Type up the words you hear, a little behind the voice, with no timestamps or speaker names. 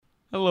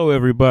Hello,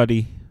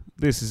 everybody.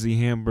 This is the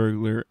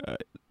Hamburglar.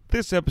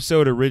 This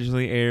episode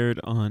originally aired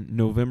on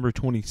November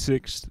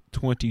 26th,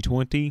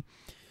 2020.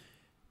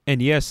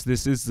 And yes,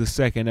 this is the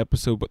second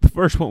episode, but the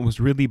first one was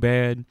really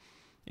bad.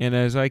 And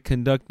as I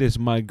conduct this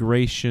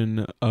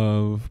migration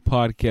of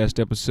podcast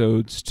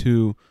episodes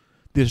to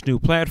this new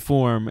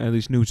platform, at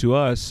least new to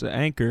us,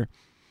 Anchor,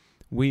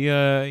 we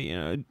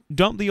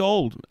dump the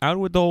old. Out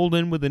with the old,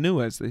 in with the new,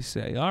 as they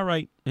say. All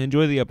right,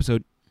 enjoy the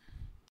episode.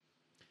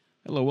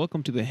 Hello,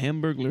 welcome to the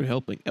Hamburglar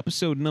Helping,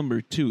 episode number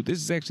 2. This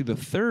is actually the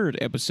third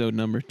episode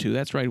number 2.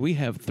 That's right, we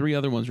have 3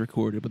 other ones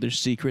recorded, but they're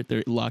secret.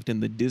 They're locked in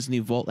the Disney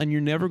vault, and you're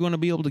never going to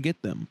be able to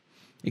get them,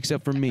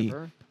 except for me.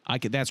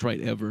 That's right,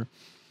 ever.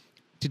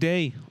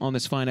 Today, on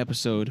this fine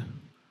episode,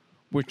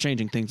 we're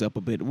changing things up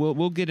a bit.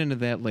 We'll get into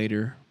that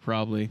later,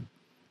 probably.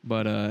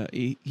 But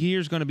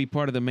here's going to be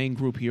part of the main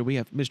group here. We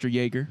have Mr.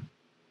 Yeager.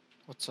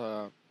 What's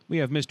up? We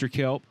have Mr.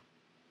 Kelp.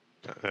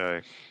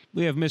 Hey.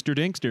 We have Mr.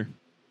 Dinkster.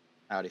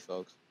 Howdy,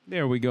 folks.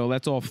 There we go.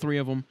 That's all 3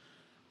 of them.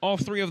 All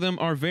 3 of them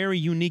are very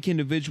unique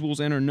individuals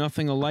and are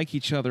nothing alike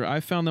each other. I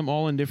found them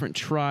all in different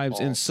tribes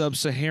in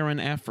sub-Saharan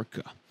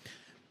Africa.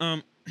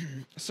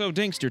 So,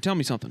 Dinkster, tell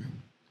me something.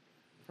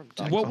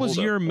 What was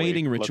your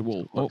mating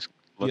ritual?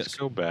 Let's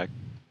go back.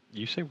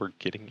 You say we're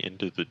getting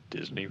into the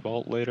Disney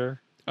vault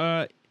later?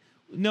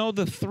 No,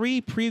 the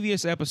 3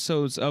 previous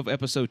episodes of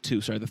episode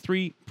 2. Sorry, the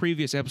 3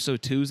 previous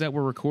episode 2s that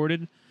were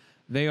recorded,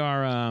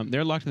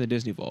 they're locked in the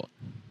Disney vault.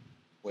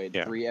 Wait,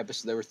 yeah.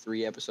 There were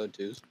 3 episode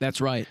 2s?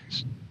 That's right.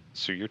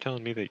 So you're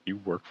telling me that you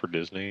work for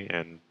Disney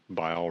and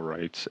by all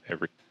rights,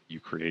 everything you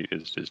create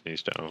is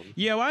Disney's to own?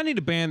 Yeah, well, I need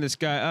to ban this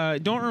guy.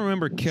 Don't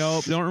remember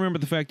Kelp. Don't remember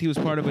the fact he was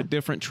part of a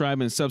different tribe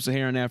in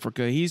sub-Saharan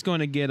Africa. He's going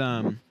to get,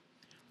 let's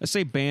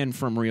say, banned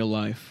from real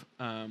life.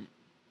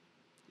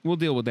 We'll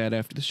deal with that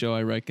after the show,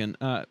 I reckon.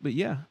 But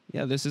yeah,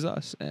 this is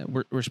us.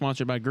 We're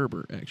sponsored by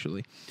Gerber,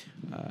 actually.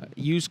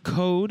 Use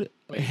code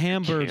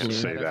Hamburglar. Can't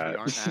say that.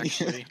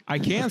 Actually. I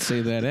can say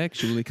that,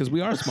 actually, because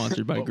we are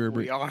sponsored by Gerber.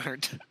 We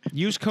aren't.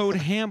 Use code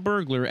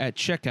Hamburglar at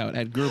checkout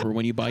at Gerber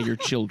when you buy your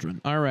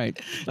children. All right,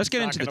 let's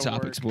get into the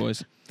topics,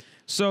 boys.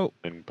 So,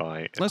 I'm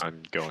going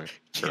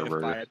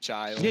Gerber. Buy a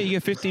child. Yeah, you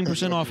get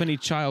 15% off any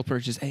child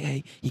purchase.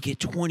 Hey, you get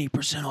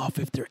 20% off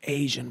if they're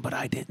Asian, but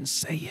I didn't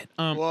say it.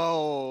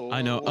 Whoa.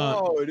 I know.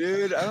 Whoa,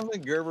 dude. I don't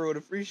think Gerber would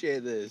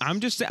appreciate this.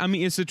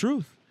 It's the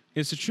truth.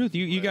 It's the truth.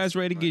 You guys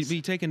ready to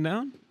be taken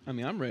down? I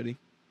mean, I'm ready.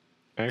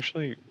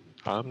 Actually,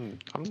 I'm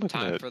looking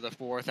Time at for the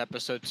 4th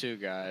episode 2,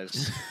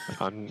 guys.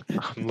 I'm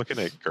looking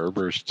at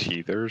Gerber's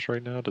teethers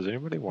right now. Does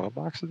anybody want a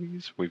box of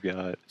these? We've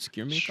got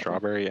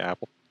strawberry,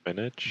 apple,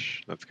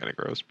 spinach. That's kind of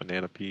gross.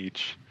 Banana,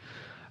 peach.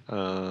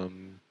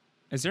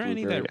 Is there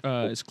any that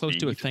is close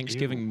to a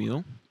Thanksgiving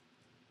meal?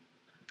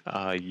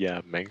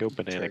 Yeah, mango,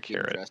 banana,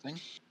 carrot. Yeah,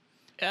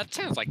 that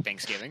sounds like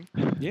Thanksgiving.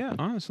 Yeah,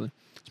 honestly.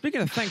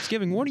 Speaking of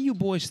Thanksgiving, what are you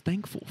boys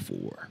thankful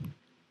for?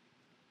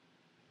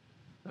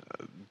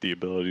 The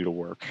ability to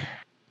work.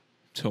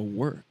 To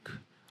work.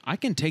 I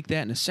can take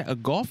that in a second. A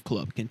golf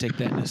club can take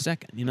that in a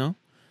second, you know?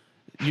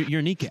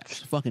 Your kneecap's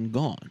fucking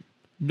gone.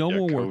 No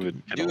more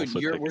working.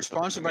 Dude, we're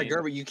sponsored by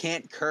Gerber. You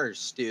can't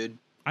curse, dude.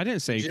 I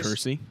didn't say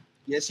cursey.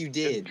 Yes, you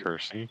did.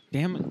 Cursey.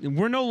 Damn it.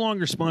 We're no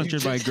longer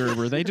sponsored by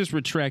Gerber. They just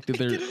retracted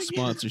their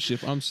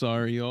sponsorship. I'm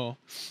sorry, y'all.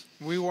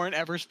 We weren't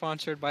ever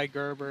sponsored by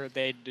Gerber.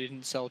 They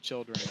didn't sell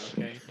children,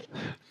 okay?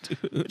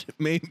 Dude,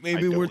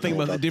 maybe we're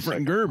thinking about a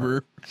different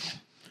Gerber.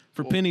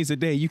 For pennies a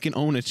day, you can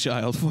own a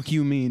child. Fuck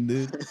you mean,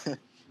 dude.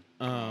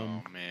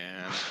 Oh,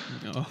 man.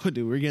 Oh,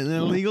 dude, we're getting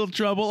in legal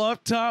trouble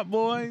up top,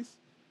 boys.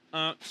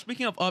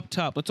 Speaking of up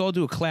top, let's all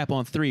do a clap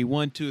on 3.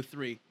 1, 2,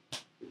 3.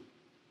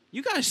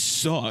 You guys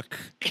suck.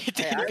 It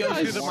didn't go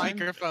through the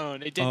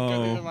microphone. It didn't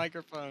go through the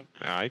microphone.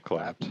 I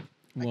clapped.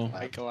 Well,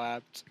 I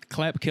clapped.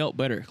 Clap, Kelp,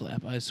 better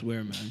clap. I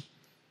swear, man.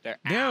 There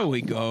Ow.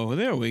 we go.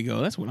 There we go.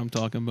 That's what I'm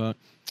talking about.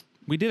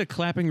 We did a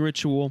clapping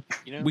ritual.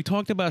 We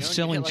talked about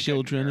selling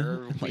children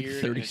in like 30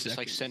 seconds. Just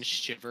like sends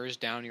shivers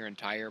down your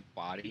entire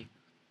body.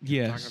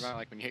 Yes. Talking about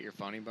like when you hit your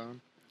funny bone.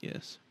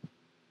 Yes.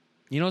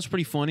 You know what's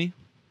pretty funny?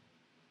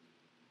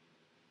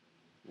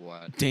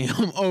 What?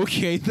 Damn.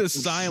 Okay, the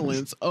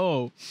silence.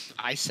 Oh.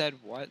 I said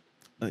what?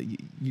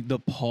 The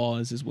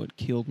pause is what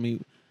killed me.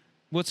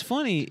 What's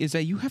funny is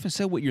that you haven't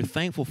said what you're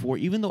thankful for,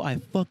 even though I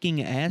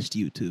fucking asked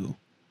you to.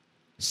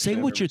 Say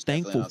what you're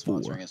thankful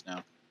for.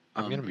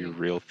 I'm going to be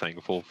real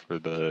thankful for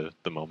the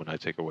moment I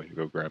take away to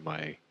go grab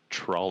my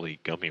trolley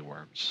gummy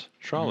worms.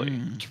 Trolley.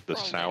 The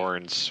sour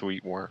and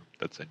sweet worm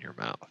that's in your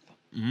mouth.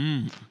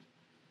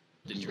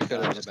 You could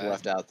have just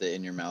left out the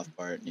in your mouth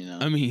part, you know?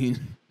 I mean,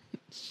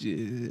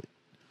 shit.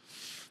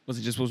 Was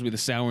it just supposed to be the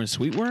sour and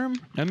sweet worm?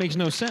 That makes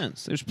no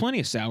sense. There's plenty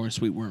of sour and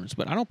sweet worms,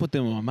 but I don't put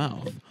them in my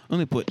mouth. I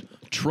only put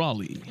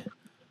trolley.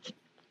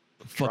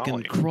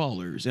 Fucking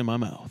crawlers in my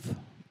mouth.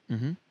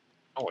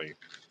 Trolley.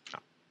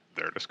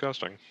 They're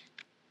disgusting.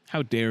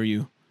 How dare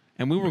you?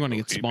 And we were going to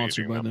get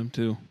sponsored by them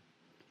too.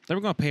 They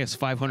were going to pay us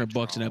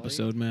 $500 an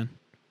episode, man.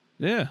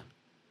 Yeah.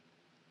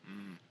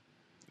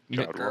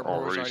 God, we're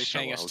Gerber was already so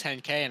paying us out.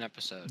 $10K an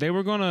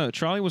episode.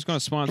 Charlie was gonna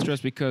sponsor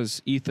us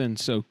because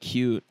Ethan's so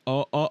cute.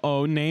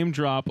 Oh, name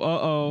drop.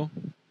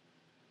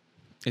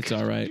 It's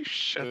all right.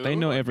 Shut They the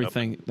know fuck up.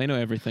 everything. They know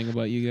everything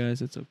about you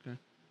guys. It's okay.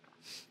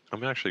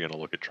 I'm actually gonna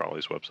look at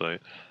Charlie's website.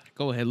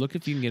 Go ahead. Look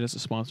if you can get us a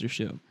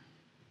sponsorship.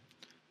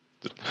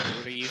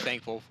 What are you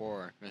thankful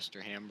for,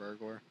 Mr.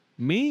 Hamburglar?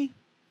 Me?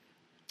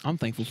 I'm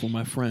thankful for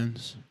my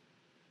friends.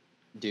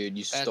 Dude,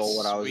 you That's stole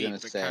what I was sweet, gonna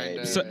but say.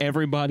 kinda- dude. So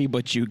everybody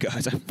but you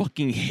guys. I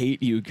fucking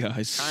hate you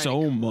guys Kinda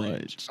so cringe.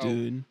 much, Oh.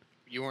 dude.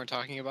 You weren't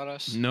talking about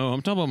us? No,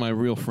 I'm talking about my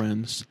real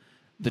friends.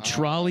 The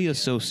Trolley yeah, that makes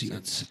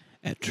Associates sense.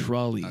 at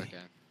Trolley, Okay.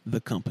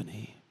 the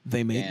company.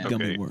 They make Damn.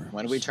 gummy Okay. worms.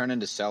 When did we turn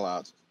into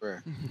sellouts?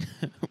 Swear.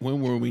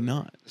 When were we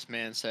not? This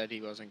man said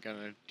he wasn't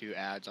gonna do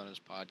ads on his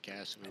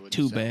podcast. And we wouldn't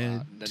Too sell bad,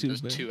 out. And then too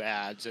there's bad. 2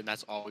 ads, and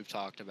that's all we've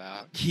talked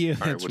about. Yeah, All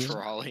right, that's what's-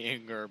 right. Trolley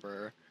and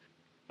Gerber.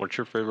 What's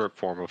your favorite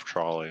form of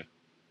trolley?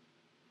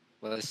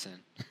 Listen,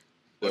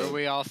 what are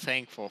we all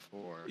thankful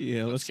for?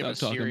 Yeah, let's give not a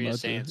talk about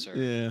serious that. answer.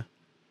 Yeah.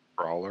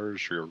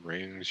 Crawlers, your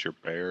rings, your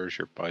bears,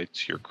 your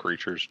bites, your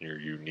creatures, and your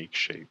unique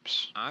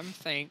shapes. I'm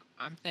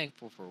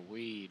thankful for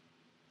weed.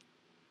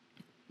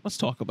 Let's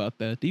talk about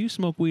that. Do you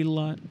smoke weed a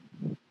lot?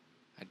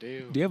 I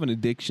do. Do you have an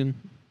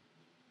addiction?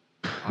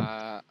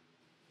 Can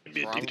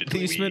be addicted Do to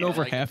you weed. spend I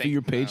over like to half of think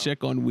your no.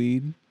 paycheck on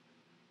weed?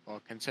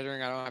 Well,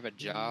 considering I don't have a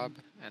job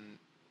and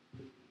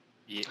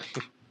yeah,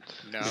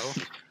 no.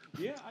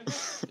 Yeah, I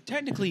guess.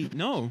 Technically,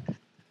 no.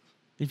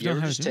 If You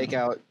ever have just a take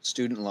job. out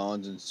student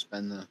loans and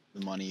spend the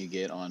money you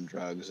get on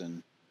drugs,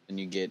 and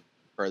you get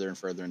further and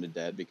further into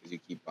debt because you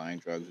keep buying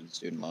drugs with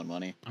student loan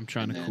money? I'm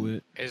trying to and then-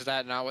 quit. Is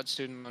that not what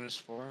student loan is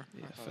for?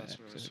 Yeah, I thought that's facts,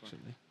 what it was for.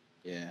 actually.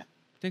 Yeah.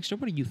 Dexter,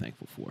 what are you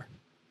thankful for?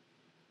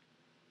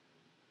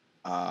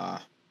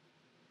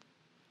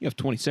 You have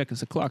 20 seconds.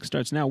 The clock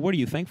starts now. What are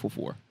you thankful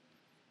for?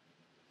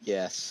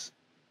 Yes.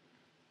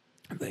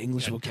 The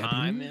English Gotta vocabulary.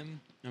 time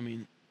him. I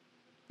mean,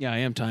 yeah, I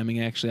am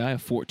timing actually. I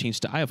have 14.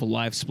 I have a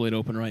live split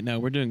open right now.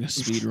 We're doing a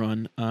speed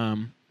run.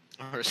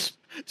 Or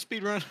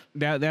speed run.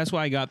 That's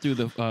why I got through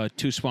the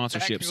 2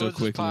 sponsorships so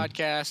quickly.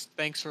 Podcast.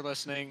 Thanks for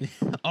listening.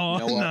 Oh, You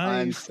know what?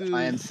 nice.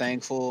 I am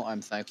thankful.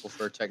 I'm thankful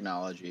for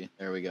technology.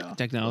 There we go.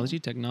 Technology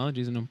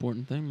is an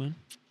important thing, man.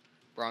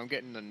 Bro, I'm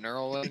getting the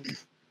Neuralink.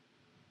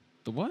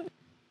 The what?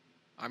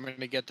 I'm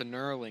gonna get the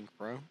Neuralink,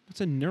 bro.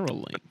 What's a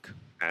Neuralink?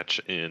 Match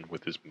in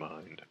with his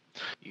mind.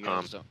 You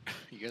guys don't.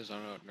 You guys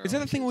don't know what Neuralink Is that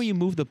the thing where you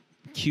move the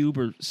cube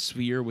or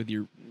sphere with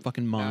your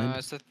fucking mind?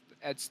 No,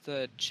 it's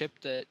the chip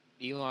that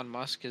Elon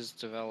Musk is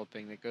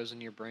developing that goes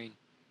in your brain.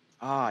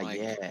 Like-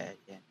 Yeah.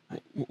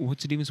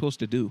 What's it even supposed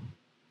to do?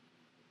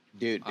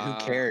 Dude, who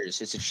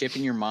cares? It's a chip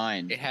in your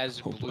mind. It has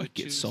Hope I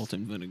get Bluetooth, salt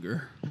and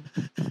vinegar.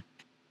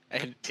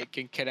 and it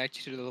can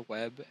connect you to the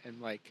web,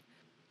 and like,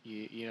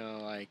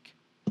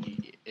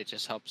 it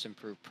just helps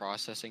improve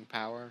processing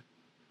power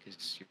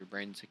because your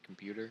brain's a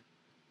computer.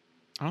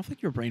 I don't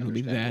think your brain would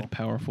be that Understandable.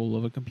 powerful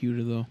of a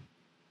computer, though.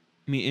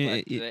 I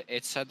mean, But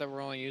it said that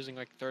we're only using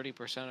like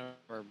 30% of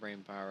our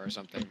brain power or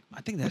something.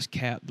 I think that's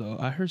cap, though.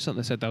 I heard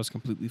something that said that was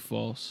completely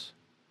false.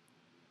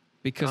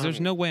 Because there's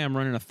Um, no way I'm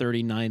running a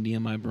 3090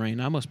 in my brain.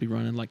 I must be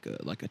running like a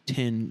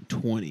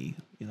 1020.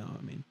 You know,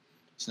 I mean,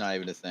 It's not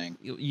even a thing.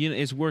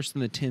 it's worse than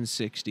the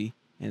 1060,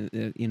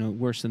 and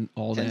worse than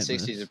all that.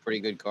 1060 is a mess. pretty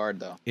good card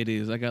though. It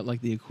is. I got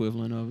like the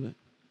equivalent of it.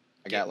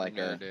 I got like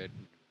Dude. a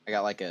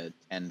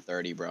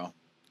 1030, bro.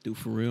 Dude,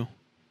 for real.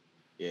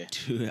 Yeah.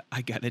 Dude,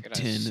 I got a I got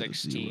a 10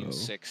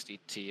 1660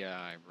 Ti,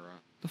 bro.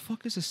 The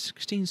fuck is a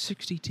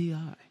 1660 Ti?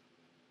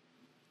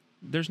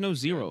 There's no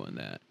zero in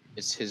that.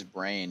 It's his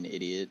brain,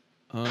 idiot.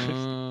 Oh,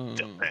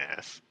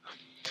 Dumbass.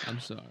 I'm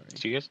sorry.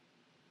 Do you guys?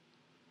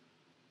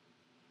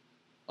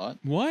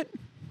 What?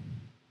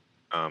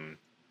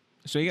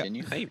 So you got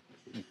Continue. Hey,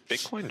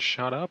 Bitcoin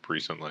shot up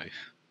recently.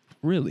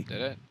 really?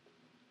 Did it?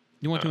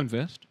 You want to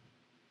invest?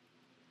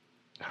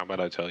 How about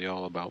I tell you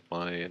all about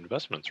my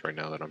investments right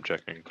now that I'm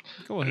checking?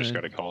 Go I just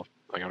ahead. got a call.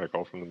 I got a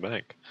call from the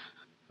bank.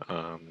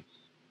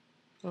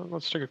 Well,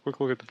 let's take a quick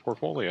look at the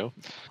portfolio,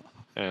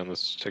 and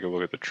let's take a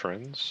look at the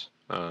trends.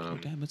 Oh,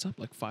 damn, it's up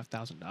like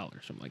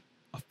 $5,000 from like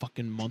a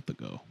fucking month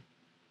ago.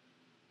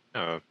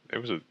 It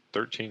was at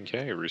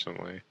 13K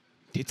recently.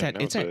 It's And at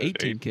now it's at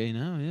it's at 18K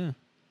now. Yeah.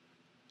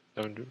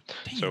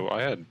 So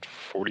I had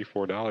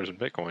 $44 in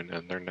Bitcoin,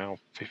 and they're now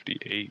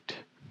 58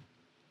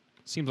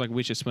 Seems like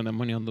we should spend that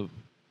money on the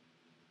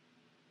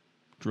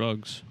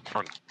drugs.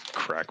 on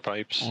crack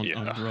pipes. On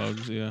Yeah,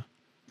 drugs, yeah.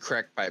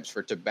 Crack pipes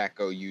for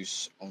tobacco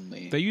use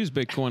only. They use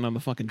Bitcoin on the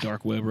fucking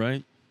dark web,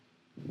 right?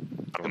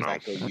 I don't know.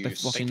 Tobacco What they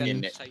use fucking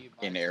in, use?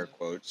 in air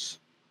quotes.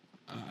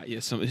 Yeah,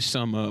 some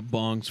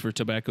bongs for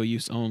tobacco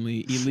use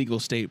only. Illegal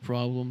state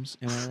problems.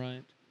 Am I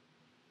right?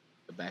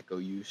 Tobacco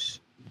use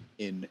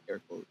in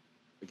air quotes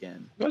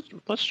again.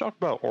 Let's talk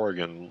about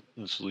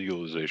Oregon's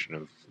legalization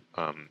of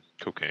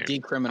cocaine.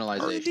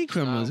 Decriminalization.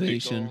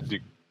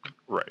 Decriminalization.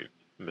 Right,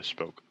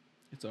 misspoke.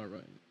 It's all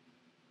right.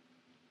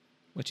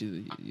 What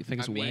you think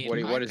it's I whack? mean,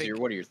 What I are think-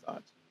 your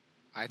thoughts?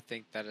 I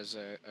think that is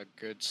a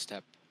good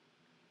step.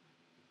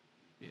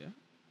 Yeah.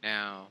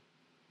 Now,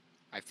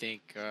 I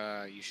think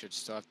you should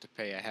still have to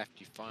pay a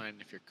hefty fine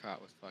if you're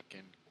caught with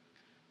fucking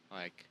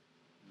like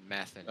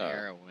meth and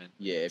heroin.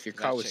 Yeah, if you're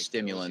 'Cause caught that with shit kills you,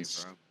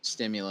 stimulants, bro.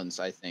 stimulants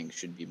I think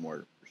should be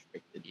more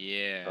restricted.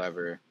 Yeah.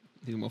 However,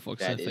 These motherfuckers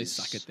That say is-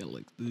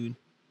 psychedelics, dude.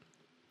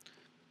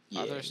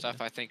 yeah, Other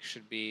stuff I think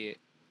should be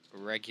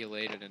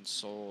regulated and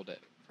sold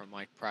from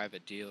like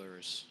private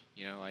dealers.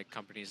 You know, like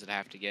companies that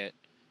have to get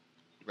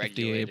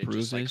regulated, approved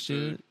just like and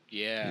food. shit?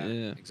 Yeah,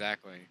 Yeah.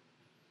 exactly.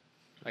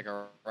 Like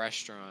a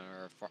restaurant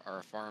or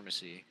a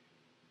pharmacy.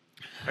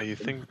 I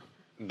think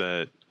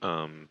that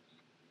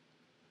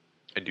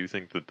I do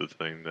think that the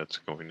thing that's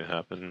going to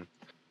happen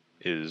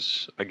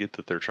is I get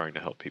that they're trying to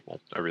help people.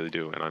 I really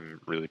do, and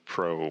I'm really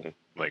pro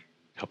like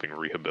helping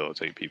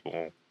rehabilitate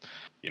people.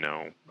 You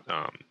know,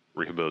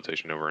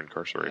 rehabilitation over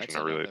incarceration. That's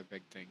another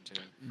big thing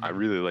too. I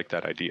really like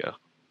that idea,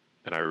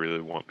 and I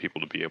really want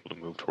people to be able to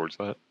move towards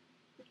that.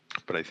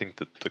 But I think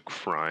that the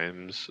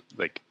crimes,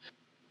 like,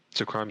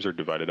 so crimes are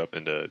divided up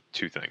into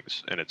two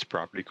things, and it's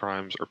property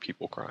crimes or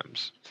people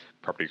crimes.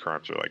 Property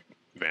crimes are like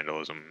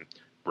vandalism,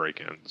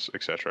 break-ins,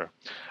 etc.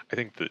 I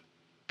think that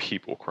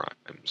people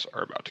crimes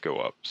are about to go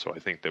up, so I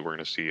think that we're going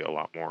to see a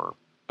lot more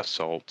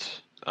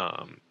assault,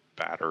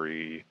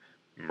 battery,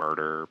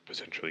 murder,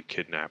 potentially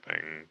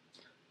kidnapping,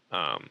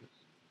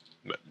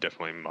 but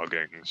definitely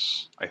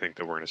muggings. I think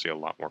that we're going to see a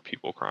lot more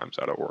people crimes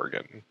out of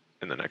Oregon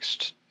in the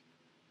next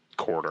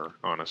quarter,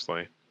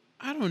 honestly.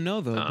 I don't know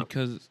though,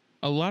 because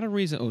a lot of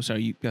reason. Oh,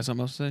 sorry, you got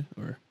something else to say,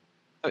 or?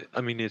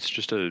 I mean, it's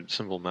just a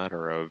simple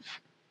matter of,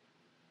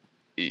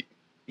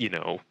 you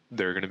know,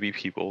 there are going to be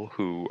people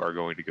who are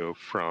going to go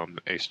from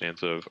a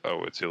stance of,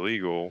 oh, it's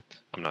illegal,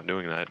 I'm not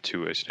doing that,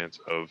 to a stance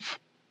of,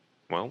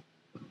 well,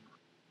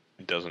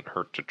 it doesn't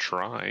hurt to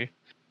try,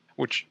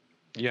 which,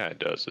 yeah, it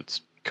does.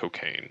 It's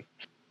cocaine.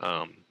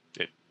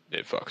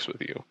 It fucks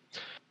with you.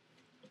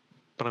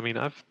 But I mean,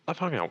 I've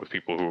hung out with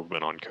people who have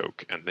been on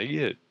coke, and they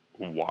get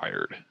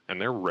wired, and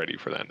they're ready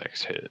for that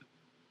next hit.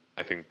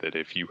 I think that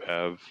if you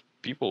have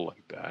people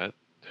like that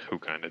who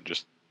kind of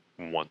just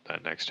want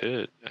that next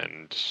hit,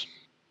 and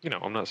you know,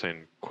 I'm not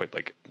saying quite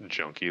like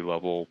junkie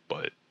level,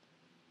 but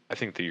I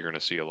think that you're going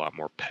to see a lot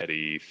more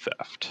petty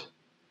theft.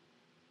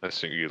 I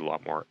think you get a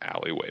lot more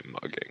alleyway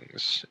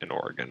muggings in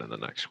Oregon in the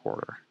next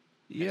quarter.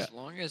 Yeah. As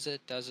long as it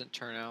doesn't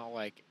turn out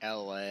like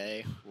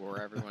LA, where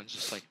everyone's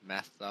just like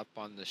methed up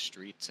on the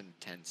streets and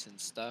tents and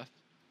stuff.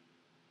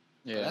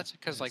 But yeah. that's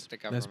because like the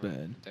That's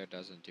government bad. there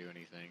doesn't do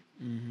anything.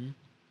 Mm-hmm.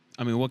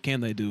 I mean, what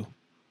can they do?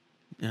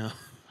 Yeah.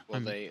 Well,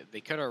 I mean- they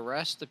could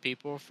arrest the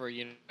people for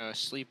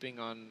sleeping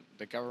on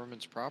the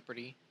government's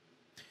property.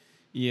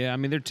 Yeah, I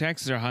mean, their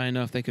taxes are high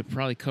enough they could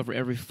probably cover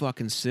every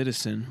fucking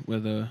citizen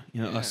with a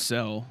Yeah. a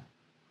cell.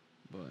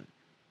 But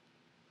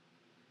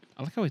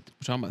I like how we're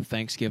talking about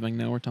Thanksgiving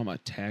now. We're talking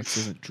about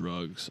taxes and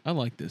drugs. I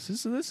like this.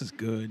 This is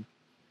good.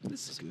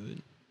 This is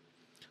good.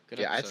 Good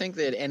Yeah, I episode. think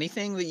that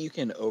anything that you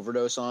can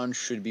overdose on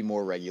should be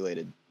more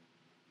regulated.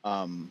 Yeah,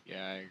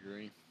 I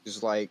agree.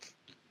 Just like,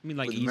 I mean,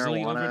 like With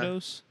easily marijuana-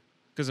 overdose?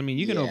 Because, I mean,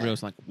 you can Yeah.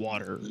 overdose like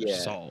water or Yeah.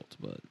 salt,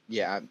 but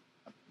yeah,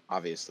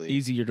 obviously.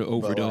 easier to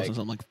overdose like- on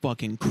something like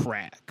fucking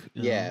crack.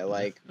 you Yeah, know?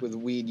 like with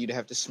weed, you'd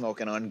have to smoke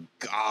an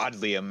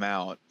ungodly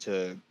amount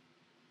to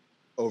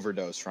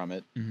overdose from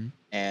it, Mhm.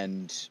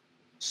 and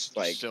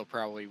like, Still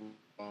probably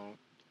won't.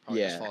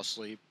 Probably just Yeah. fall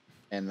asleep.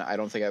 and I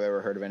don't think I've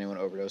ever heard of anyone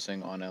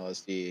overdosing on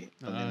LSD.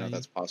 I don't even know if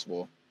that's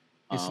possible.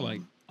 It's like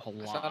a I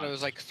lot. thought it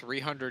was like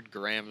 300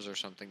 grams or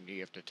something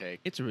you have to take.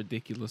 It's a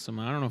ridiculous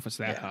amount. I don't know if it's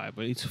that Yeah. high,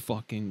 but it's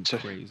fucking So-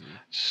 crazy.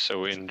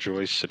 So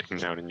enjoy sitting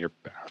down in your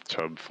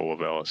bathtub full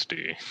of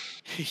LSD.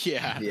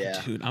 Yeah.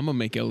 Yeah, Dude, I'm gonna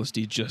make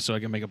LSD just so I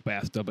can make a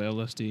bathtub of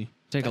LSD.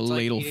 Take That's a like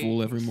ladle eating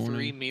full every 3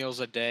 morning.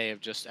 meals a day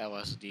of just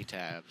LSD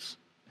tabs.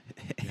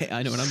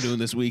 I know what I'm doing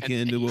this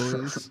weekend,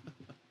 boys.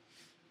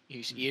 You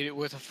just eat it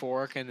with a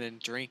fork and then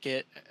drink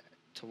it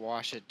to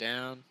wash it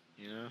down.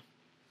 You know.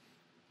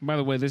 By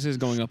the way, this is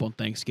going up on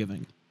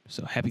Thanksgiving,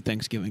 so happy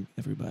Thanksgiving,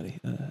 everybody.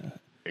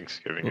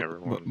 Thanksgiving, But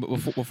everyone.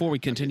 before we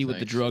continue with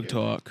the drug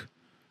Thanksgiving.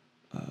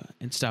 talk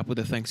and stop with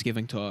the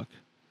Thanksgiving talk,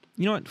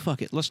 you know what?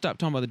 Fuck it. Let's stop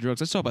talking about the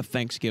drugs. Let's talk about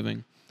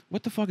Thanksgiving.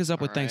 What the fuck is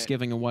up with Alright.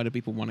 Thanksgiving, and why do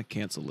people want to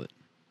cancel it?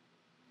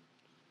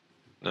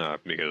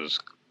 Because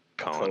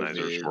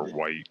colonizers were COVID.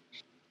 white.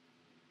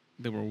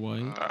 They were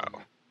white.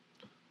 Oh.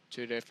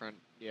 Two different.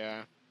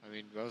 Yeah. I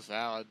mean, both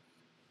valid.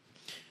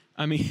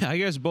 I mean, I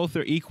guess both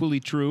are equally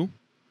true.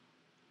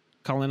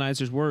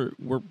 Colonizers were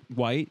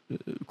white.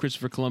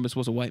 Christopher Columbus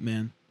was a white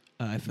man,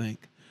 I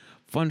think.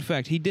 Fun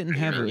fact: he didn't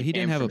have a He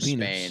came a from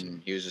penis.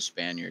 Spain. He was a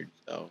Spaniard,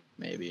 so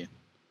maybe.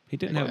 He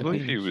didn't Well, have I a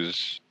believe he penis.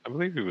 was. I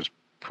believe he was.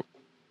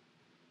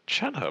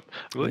 Shut up!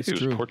 I believe That's he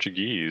was true.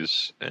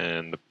 Portuguese,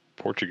 and the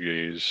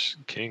Portuguese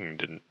king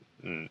didn't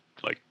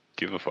like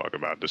give a fuck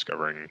about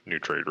discovering new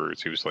trade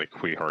routes. He was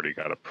like, we already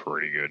got a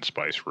pretty good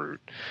spice route.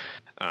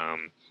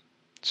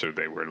 So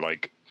they were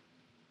like,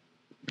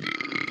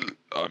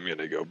 I'm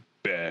gonna go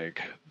beg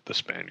the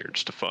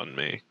Spaniards to fund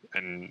me,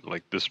 and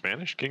like the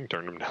Spanish king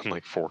turned him down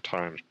like 4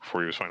 times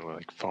before he was finally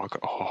like, fuck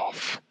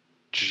off,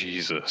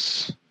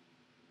 Jesus.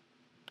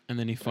 And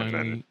then he then-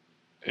 finally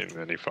And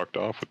then he fucked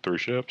off with 3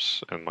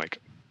 ships and like.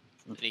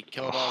 And he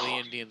killed all the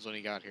Indians when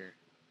he got here.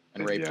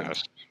 And raped him.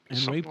 And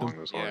something raped along them.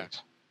 those Yeah.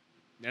 lines.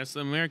 That's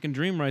the American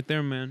dream right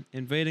there, man.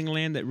 Invading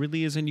land that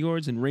really isn't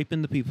yours and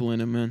raping the people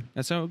in it, man.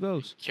 That's how it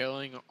goes.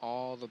 Killing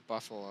all the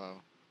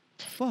buffalo.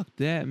 Fuck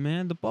that,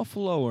 man. The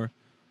buffalo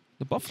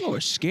are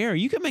scary.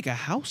 You can make a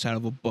house out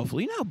of a buffalo.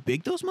 You know how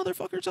big those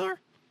motherfuckers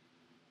are?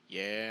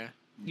 Yeah.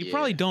 You Yeah.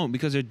 probably don't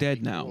because they're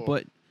dead now, Cool.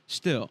 but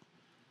still.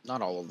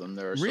 Not all of them.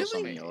 There are Really?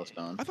 still some in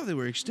Yellowstone. I thought they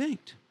were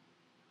extinct.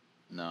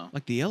 No.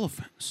 Like the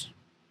elephants.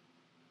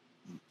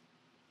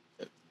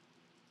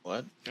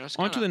 What? You know, it's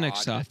On to kinda the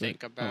next odd topic. To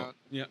think about.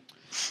 Yeah.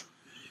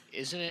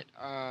 Isn't it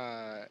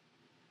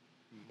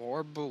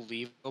more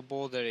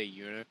believable that a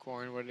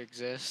unicorn would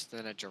exist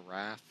than a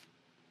giraffe?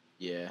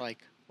 Yeah. Like,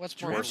 what's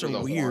more Giraffes are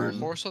believable? weird. A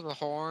horse with a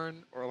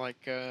horn or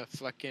like a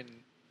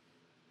fucking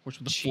Horse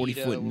with a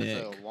cheetah 40-foot with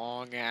neck. a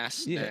long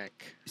ass Yeah.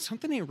 neck?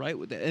 Something ain't right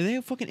with that. And they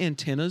have fucking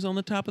antennas on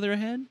the top of their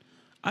head.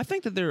 I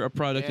think that they're a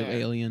product of Yeah.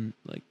 alien,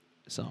 like,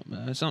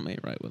 something. Something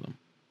ain't right with them.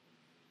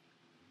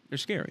 They're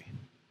scary.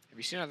 Have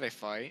you seen how they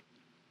fight?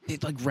 They,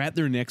 like, wrap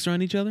their necks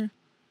around each other.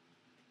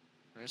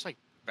 There's like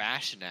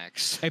bash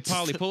necks. Hey,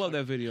 Polly, pull up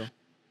that video. All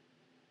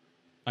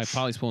right,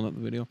 Polly's pulling up the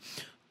video.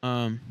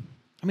 I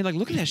mean, like,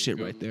 look at that shit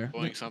right there.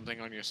 Doing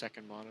something on your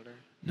second monitor.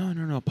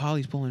 No.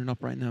 Polly's pulling it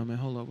up right now, man.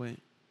 Hold on, wait.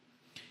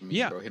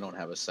 Yeah. Bro, he don't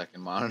have a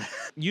second monitor.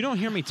 You don't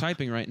hear me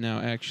typing right now,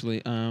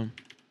 actually. I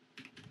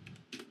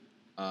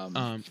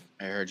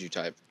heard you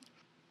type.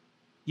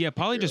 Yeah,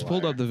 Polly You're just a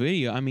pulled liar. up the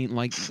video. I mean,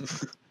 like,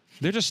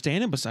 they're just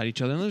standing beside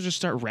each other and they'll just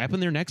start wrapping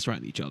their necks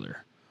around each other.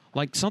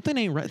 Like, something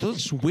ain't right. They'll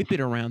just whip it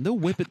around. They'll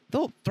whip it.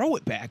 They'll throw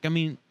it back. I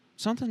mean,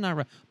 something's not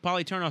right.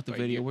 Polly, turn off the But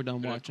video. We're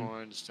done watching.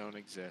 Unicorns don't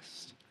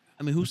exist.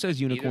 I mean, who says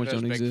unicorns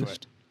does don't Bigfoot.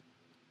 exist?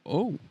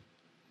 Oh.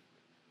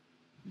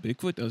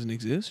 Bigfoot doesn't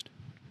exist?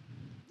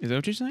 Is that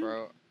what you're saying?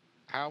 Bro,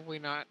 how have we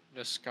not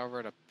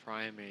discovered a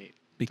primate?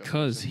 that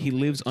Because in he the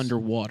lives woods?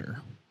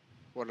 underwater.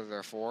 What are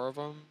there 4 of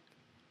them?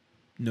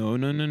 No.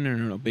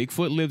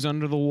 Bigfoot lives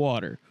under the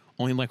water.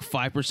 Only like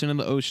 5% of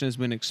the ocean has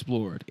been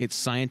explored. It's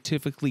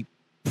scientifically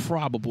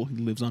probable he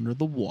lives under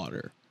the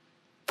water.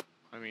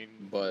 I mean,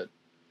 But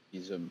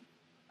he's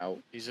out.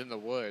 he's in the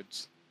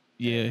woods.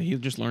 Yeah, he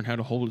just learned how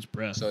to hold his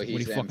breath. So What,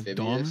 he's he fucking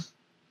dumb? amphibious.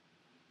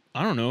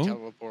 I don't know.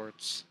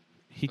 Teleports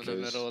He from the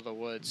could- middle of the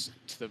woods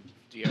to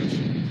the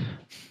ocean.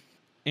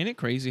 Ain't it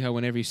crazy how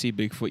whenever you see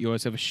Bigfoot, you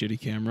always have a shitty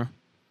camera?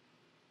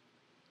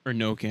 Or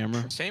no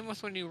camera? Same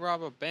with when you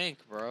rob a bank,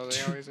 bro.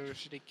 They always have a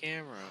shitty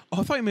camera.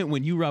 Oh, I thought you meant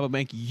when you rob a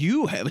bank,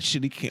 you have a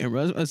shitty camera.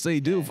 I was going to say,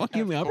 dude, Yeah, fuck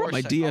you, of man. I brought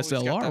my course, I've always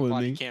got DSLR that with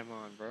body me. cam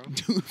on, bro.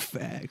 Dude,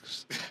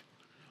 facts.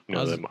 You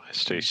know I was- that I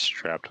stay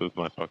strapped with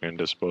my fucking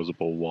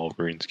disposable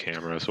Walgreens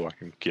camera so I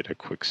can get a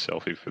quick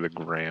selfie for the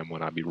gram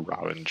when I be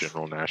robbing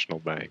General National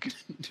Bank.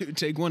 Dude,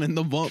 take one in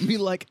the vault and be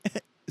like,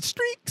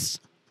 streaks.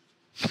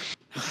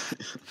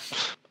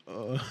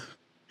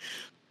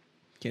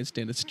 Can't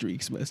stand a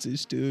streaks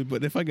message, dude.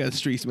 But if I got a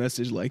streaks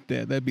message like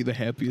that, that'd be the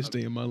happiest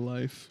day of my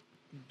life.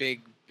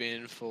 Big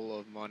bin full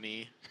of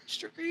money.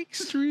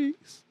 Streaks.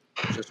 Streaks.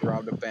 Just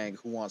robbed a bank.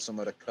 Who wants some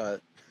of the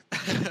cut?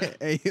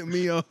 Hey, hit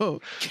me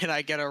up. Can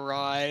I get a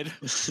ride?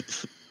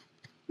 Just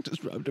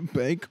robbed a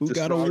bank. Who Just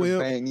got a robbed whip?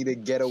 bank. Need a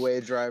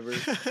getaway driver.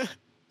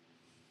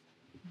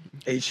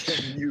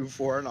 HMU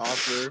for an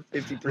offer.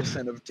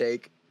 50% of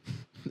take.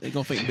 They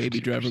gonna think baby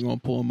driver gonna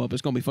pull him up.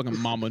 It's gonna be fucking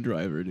mama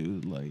driver,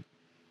 dude. Like,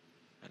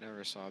 I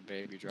never saw a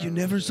baby driver. you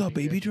never Was it saw any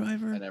baby good?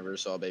 driver? I never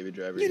saw Baby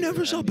Driver. You either.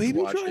 never I saw need to Baby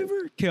watch it.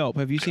 Driver? Kelp,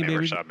 have you I seen never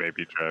Baby saw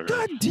Baby Driver.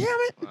 God damn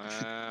it!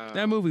 Wow.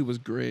 That movie was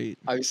great.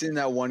 I've seen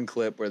that one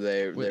clip where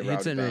they With robbed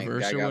hits a in bank.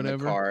 reverse Guy or got in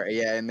whatever? the car.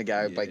 Yeah, and the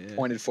guy Yeah. like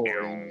pointed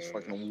forward and just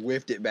fucking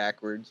whiffed it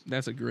backwards.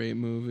 That's a great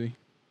movie.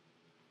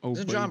 Oh,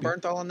 Isn't John baby.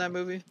 Bernthal in that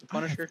movie? The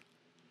Punisher?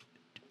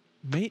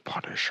 Mate,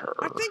 Punisher.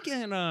 I think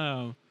in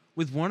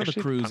with one of the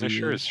Actually, cruises.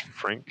 Punisher is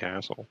Frank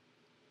Castle.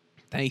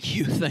 Thank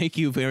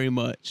you very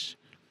much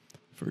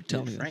for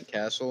telling Dude, us. Frank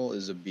Castle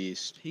is a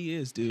beast. He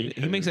is, dude.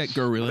 He makes that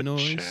gorilla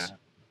noise.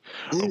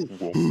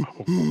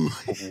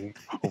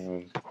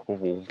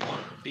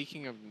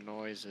 Speaking of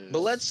noises. But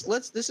let's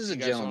this is a You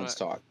guys gentleman's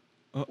talk.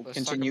 Oh, let's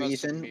continue, talk about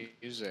some Ethan.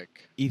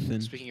 music.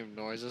 Ethan. Speaking of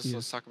noises, Yeah.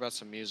 let's talk about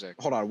some music.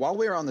 Hold on, while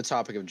we're on the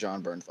topic of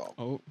John Bernthal,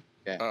 Oh,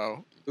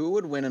 Oh, who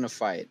would win in a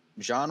fight,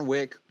 John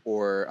Wick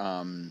or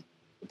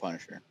the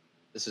Punisher?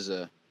 This is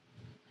a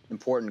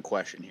important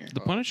question here. the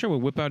Punisher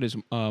would whip out his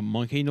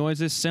monkey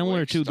noises, similar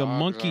Wick's to the dog's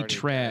monkey already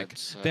track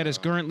dead, that is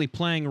so- currently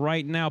playing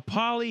right now.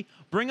 Polly,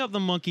 bring up the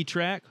monkey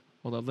track.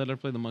 Hold on, let her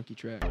play the monkey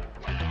track.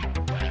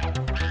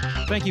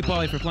 Thank you,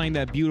 Polly, for playing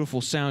that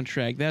beautiful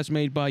soundtrack. That's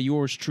made by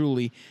yours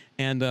truly,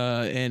 and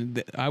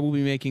I will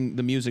be making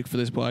the music for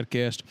this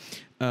podcast.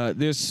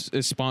 This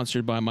is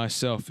sponsored by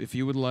myself. If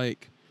you would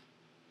like,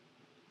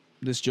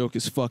 this joke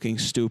is fucking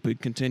stupid.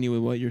 Continue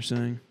with what you're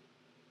saying.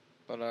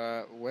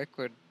 but Wick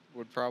would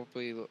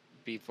probably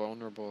be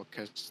vulnerable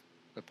because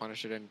the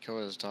Punisher didn't kill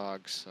his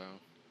dog. So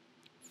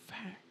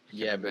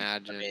Yeah, but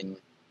imagine. I mean,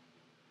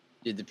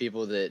 did the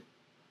people that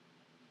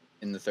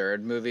in the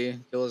third movie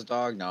kill his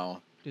dog?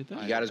 No, Did they?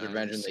 He got his I didn't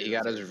revenge. see He the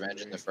got his third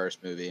revenge in movie. the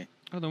first movie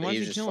Oh, then But why he is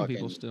was he just killing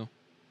people fucking- still?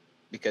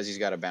 because he's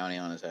got a bounty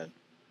on his head.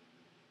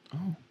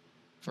 Oh,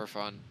 For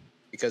fun.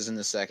 Because in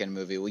the second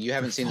movie, well, you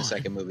haven't seen the fun.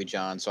 second movie,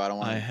 John, so I don't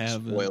want I to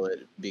haven't. spoil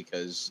it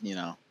because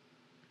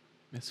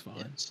that's fine.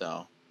 yeah,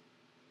 so.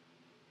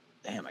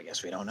 Damn, I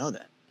guess we don't know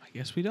that. I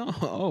guess we don't.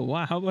 Oh,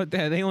 wow. How about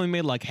that? They only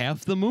made like half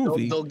the They'll,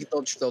 movie.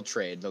 they'll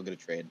trade. They'll get a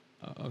trade.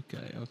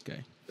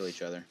 Okay. Kill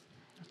each other.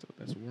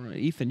 That's right.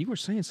 Ethan, you were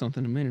saying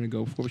something a minute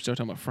ago before we started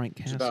talking about Frank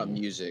It's Castle. about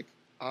music.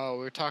 Oh, we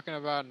were talking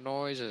about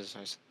noises.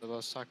 I said,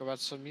 let's talk about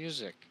some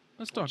music.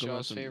 Let's talk What's about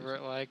y'all's some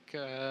favorite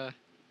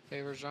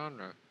favorite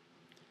genre?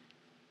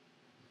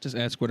 Just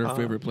ask what our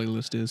favorite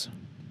playlist is.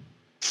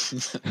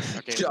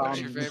 Okay, what's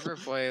your favorite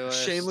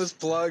playlist? Shameless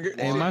plug.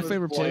 And my shameless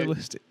favorite plug.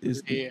 playlist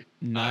is Yeah.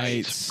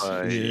 Nights.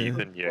 By Yeah.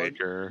 Ethan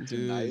Yeager.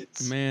 Dude,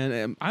 Nights.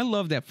 man, I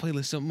love that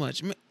playlist so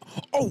much. Man,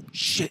 oh,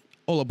 shit.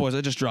 Hold up, boys.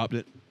 I just dropped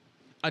it.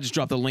 I just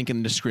dropped the link in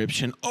the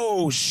description.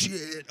 Oh,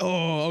 shit.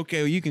 Oh, okay.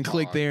 Well, you can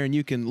click there and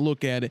you can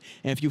look at it.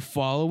 And if you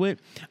follow it,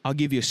 I'll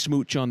give you a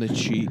smooch on the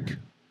cheek.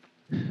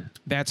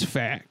 That's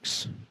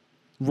facts.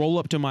 Roll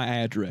up to my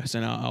address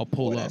and I'll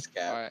pull Boy, up. that's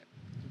cap.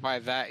 By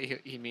that,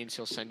 he means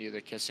he'll send you the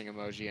kissing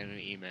emoji in an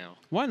email.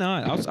 Why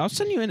not? I'll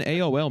send you an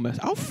AOL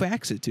message. I'll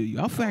fax it to you.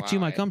 I'll fax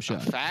you my cum A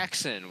shot.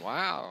 faxing,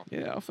 wow.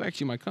 Yeah, I'll fax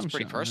you my cum It's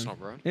pretty shot, personal,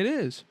 man. bro. It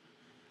is.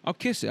 I'll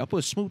kiss it. I'll put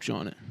a smooch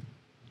on it.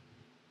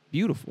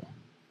 Beautiful.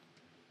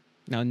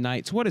 Now,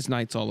 Nights. What is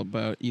Nights all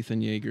about?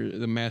 Ethan Yeager,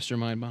 the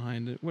mastermind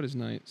behind it. What is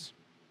Nights?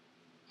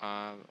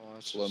 Well,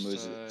 it's Slow just,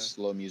 music.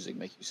 Slow music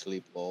make you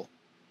sleep, lol.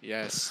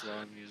 Yes, slow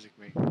music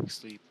make you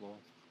sleep, lol.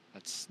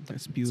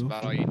 That's Beautiful.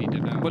 about all you need to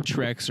know. What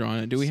tracks are on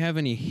it? Do we have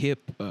any hip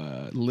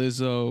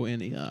Lizzo,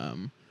 any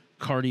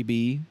Cardi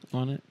B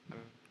on it?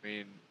 I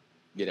mean,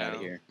 Get No. out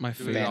of here. My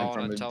Do we favorite. all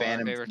wanna tell our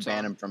favorite Ban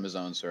song? him from his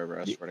own server.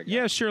 I swear to God.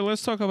 Yeah, sure.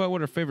 Let's talk about what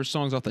our favorite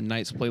songs off the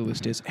Nights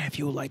playlist is. If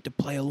you would like to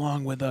play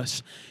along with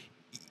us,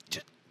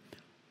 just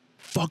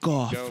fuck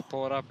off. go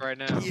pull it up right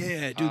now.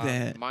 Yeah, do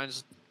that.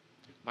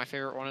 My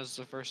favorite one is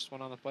the first one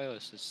on the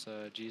playlist. It's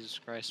Jesus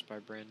Christ by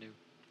Brand New.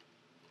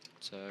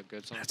 It's a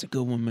good song. That's a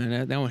good one,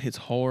 man. That one hits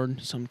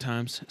hard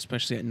sometimes,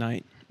 especially at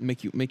night.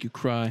 Make you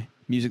cry.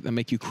 Music that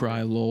make you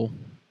cry, lol.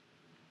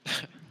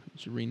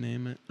 Should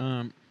rename it.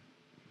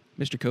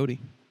 Mr. Cody.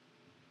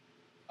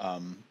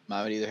 Mine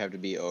would either have to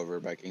be Over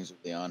by Kings of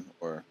Leon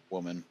or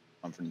Woman,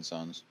 Mumford &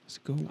 Sons. That's a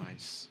good one.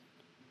 Nice.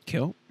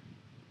 Kill.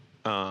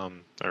 I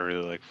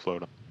really like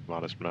Float on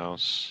Modest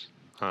Mouse.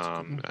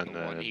 And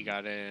The one he then,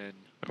 got in.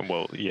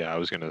 well, yeah, I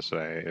was gonna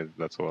say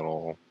that's a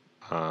little,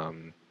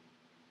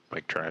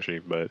 like trashy,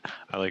 but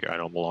I like I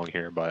Don't Belong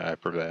Here by I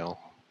Prevail.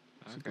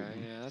 That's a good Okay,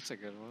 one. yeah, that's a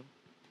good one.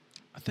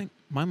 I think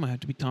mine might have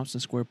to be Thompson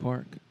Square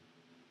Park.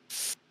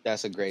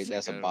 That's a great.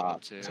 That's That's a a good bop. one,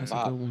 too. It's a That's a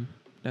bop. good one.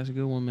 That's a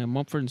good one, man.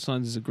 Mumford &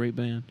 Sons is a great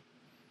band.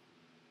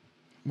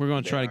 We're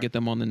going to try to get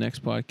them on the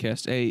next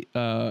podcast. Hey,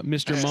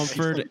 Mr.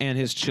 Mumford and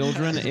his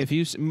children, if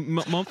you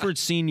Mumford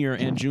Senior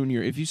and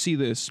Junior, if you see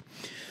this,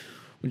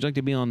 would you like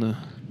to be on the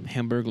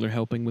Hamburglar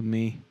helping with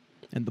me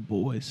and the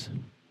boys?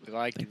 We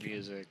like Thank the you.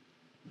 music.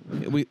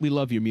 We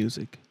love your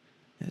music.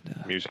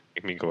 And, Music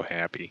make me go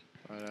happy.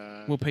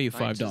 But, we'll pay you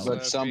Nights is, $5.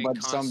 But some their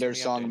constantly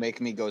song updated.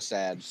 make me go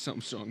sad. Some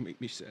song make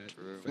me sad.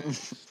 True.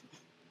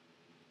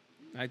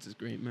 Nights is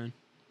great, man.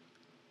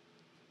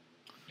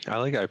 I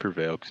like I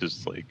Prevail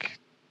because like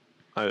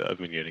I've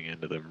been getting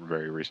into them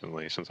very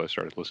recently since I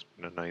started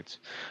listening to Nights.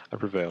 I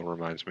Prevail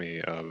reminds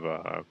me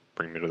of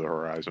Bring Me to the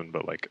Horizon,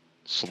 but like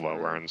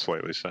slower and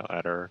slightly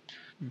sadder.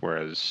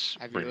 Whereas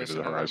Have you Bring Me to listened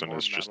the to their Horizon more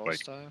is just metal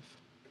like stuff?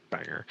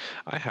 banger.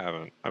 I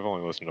haven't. I've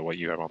only listened to what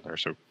you have on there,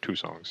 so 2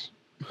 songs.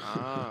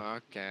 Oh,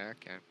 okay.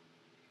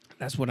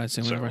 That's what I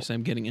say whenever I So- say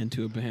I'm getting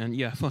into a band.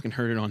 Yeah, I fucking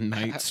heard it on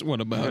Nights.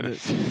 What about it?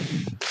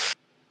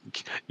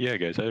 Yeah,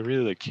 guys, I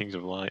really like Kings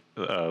of Leon.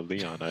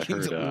 I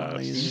Kings heard of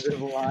Lions. The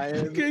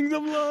Lion. Kings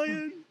of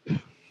Lion.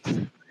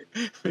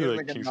 really Like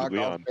like a Kings of knockoff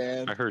Leon.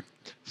 band. I heard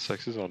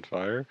Sex is on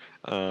Fire,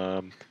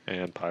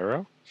 and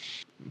Pyro.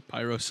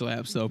 Pyro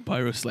slaps though.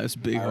 Pyro slaps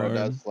big Pyro hard.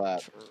 does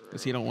slap.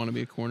 Because he don't want to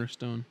be a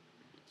cornerstone.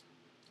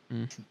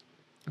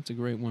 That's a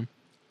great one.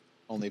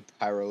 Only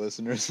Pyro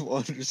listeners will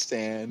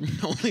understand.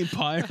 Only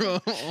Pyro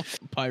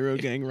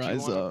gang If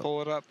rise you wanna up.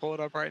 pull it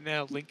up right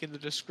now. Link in the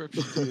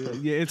description.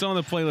 Yeah, it's on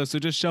the playlist. So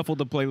just shuffle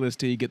the playlist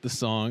till you get the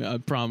song. I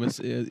promise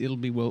it'll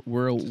be well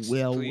worth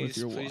please,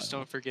 your while. please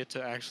don't forget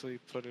to actually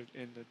put it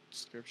in the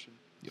description.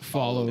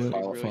 Follow it.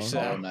 Follow, really Follow.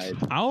 sad. follow Night.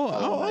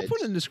 I'll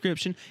put it in the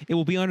description. It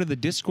will be under the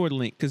Discord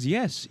link. Because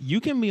yes,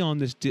 you can be on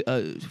this.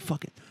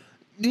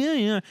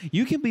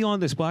 You can be on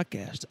this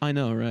podcast. I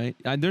know, right?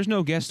 There's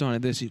no guest on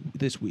it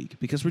this week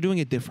because we're doing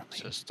it differently.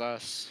 It's just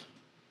us.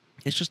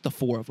 It's just the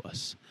 4 of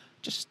us.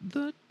 Just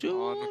the 2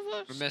 Oh, of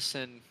us.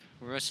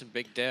 we're missing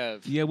Big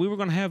Dev. Yeah, we were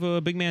gonna have a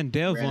big man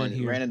Dev on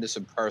here. Ran into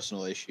some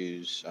personal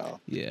issues,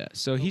 so Yeah,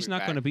 so He'll he's be not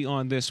back. going to be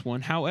on this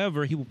one.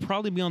 However, he will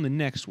probably be on the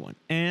next one.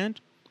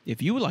 And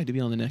if you would like to be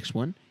on the next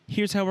one,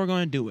 here's how we're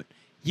going to do it.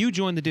 You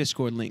join the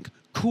Discord link.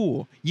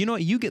 Cool. You know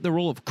what? You get the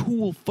role of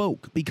cool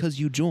folk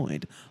because you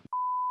joined.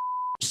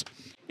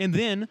 And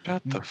then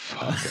Shut the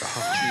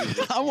fuck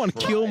up. I want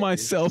to kill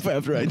myself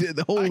after I did.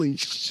 Holy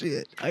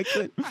shit! I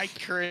could. I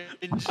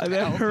cringed. That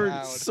out hurt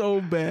loud. so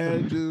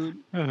bad, dude.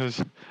 I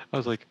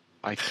was like,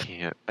 I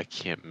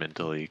can't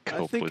mentally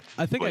cope with.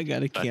 I think I with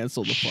gotta a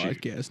cancel the cheer-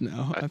 podcast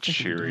now. I A think I'm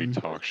cheery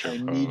done. talk show I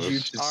need you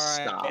host. to All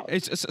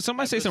right. stop.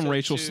 somebody say some Episode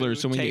racial 2,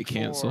 slurs so we can get take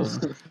 4.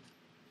 canceled.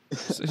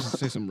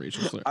 say some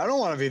racial slurs. I don't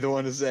want to be the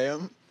one to say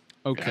them.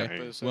 Okay.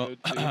 Episode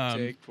Well, 2,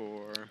 take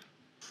 4.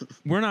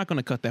 we're not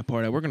gonna cut that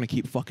part out. We're gonna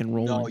keep fucking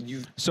rolling. No,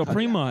 you. So cut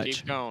pretty it out. much.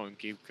 Keep going.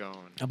 Keep going.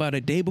 About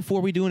a day before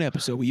we do an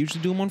episode, we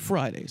usually do them on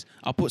Fridays.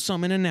 I'll put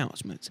some in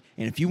announcements.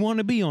 And if you want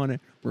to be on it,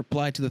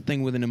 reply to the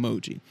thing with an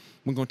emoji.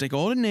 We're going to take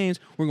all the names,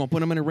 we're going to put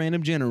them in a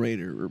random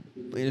generator,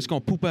 and it's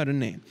going to poop out a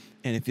name.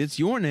 And if it's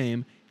your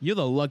name, you're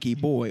the lucky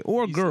boy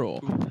or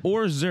girl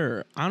or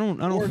zer. I don't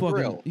Or fucking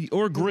grill.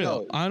 or Who grill.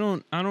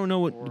 knows? I don't know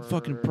what Or-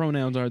 fucking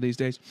pronouns are these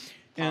days.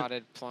 And-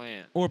 Potted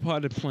plant. or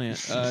potted plant.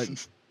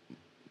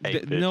 Hey,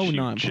 th- bitch, no you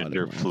non-potted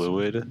gender plants.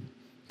 fluid.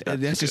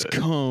 That's just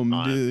good. cum,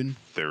 I'm dude.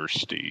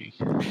 thirsty.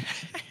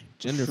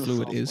 Gender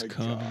fluid Oh is my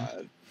cum.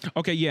 God.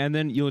 Okay, yeah, and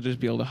then you'll just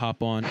be able to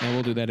hop on, and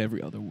we'll do that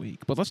every other week.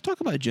 But let's talk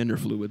about gender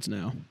fluids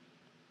now.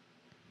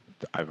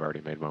 I've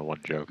already made my one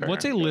joke. I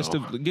What's a gotta list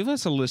go. of? Give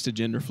us a list of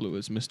gender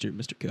fluids, Mister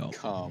Kel.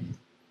 Come.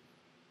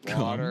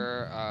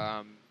 Water.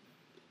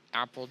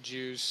 Apple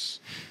juice.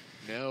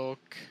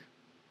 Milk.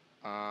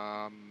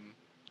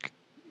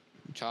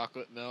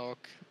 Chocolate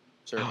milk.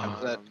 Sir, how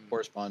does that Um,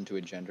 correspond to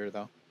a gender,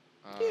 though?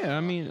 Yeah, I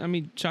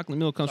mean, chocolate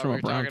milk comes so from a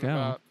we're brown talking cow.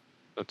 about-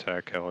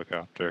 Attack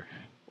helicopter.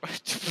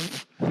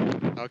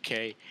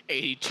 Okay,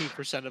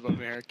 82% of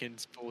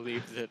Americans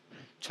believe that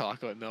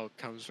chocolate milk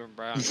comes from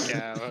brown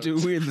cows.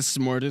 Dude, we're the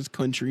smartest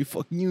country.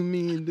 Fuck you,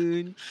 mean,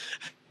 dude.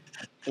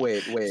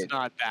 Wait, It's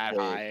not that wait.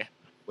 high.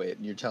 wait.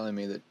 You're telling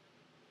me that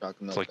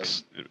chocolate milk It's like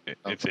doesn't-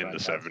 it's in the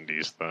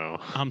 70s though.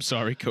 I'm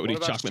sorry, Cody.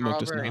 What about Chocolate milk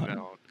does strawberry not.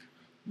 milk?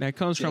 That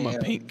comes from a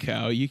Damn. pink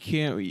cow. You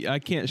can't. I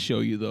can't show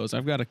you those.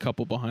 I've got a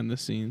couple behind the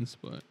scenes,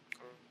 but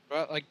What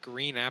about like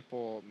green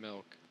apple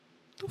milk?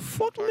 the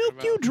fuck talking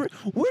milk you about? drink?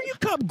 Where you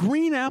cop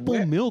green apple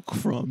Where- milk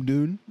from,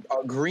 dude?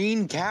 A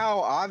green cow,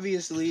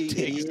 obviously.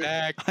 idiot.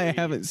 Exactly. I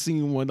haven't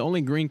seen one. The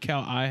only green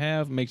cow I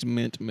have makes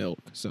mint milk,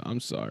 so I'm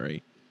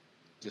sorry.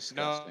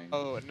 Disgusting.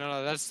 No,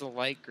 that's the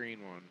light green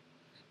one.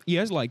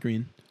 Yeah, it's light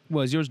green.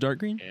 Was yours dark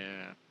green?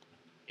 Yeah.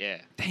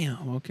 Yeah.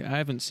 Damn. Okay, I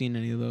haven't seen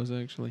any of those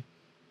actually.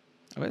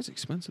 I bet it's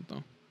expensive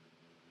though.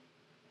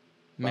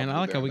 Man, I Probably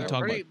like how we they're can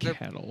talk pretty- about they're-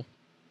 cattle.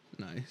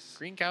 Nice.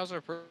 Green cows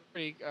are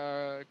pretty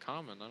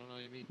common. I don't know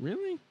what you mean.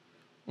 Really?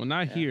 Well,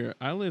 not Yeah. here.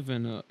 I live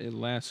in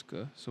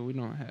Alaska, so we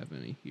don't have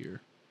any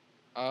here.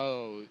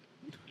 Oh,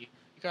 you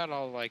got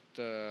all like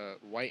the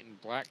white and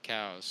black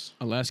cows.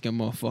 Alaskan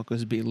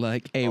motherfuckers be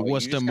like, "Hey, Oh,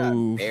 what's you the just got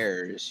move?"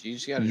 Bears. You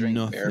just gotta drink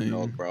bear Nothing.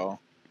 milk, bro.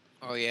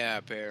 Oh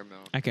yeah, bear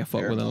milk. I can't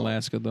fuck Fair with enough.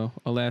 Alaska though.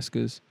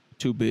 Alaska's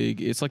too big.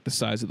 It's like the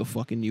size of the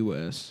fucking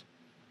U.S.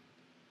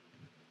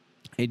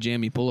 Hey,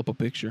 Jamie, pull up a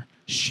picture.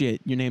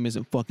 Shit, your name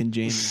isn't fucking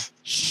Jamie.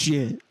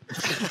 Shit,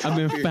 I've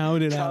been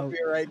found it out.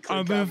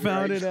 I've been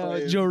found it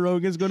out. Joe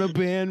Rogan's gonna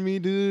ban me,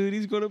 dude.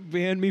 He's gonna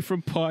ban me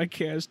from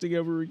podcasting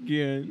ever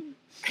again.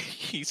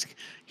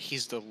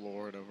 He's the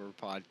lord over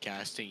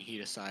podcasting. He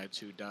decides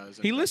who does.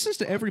 and He doesn't listens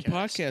to every podcast.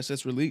 podcast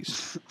that's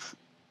released.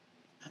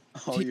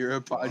 Oh, you're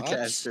a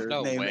podcaster.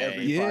 No Name way.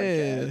 every Yeah,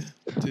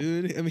 podcast.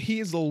 dude. I mean, he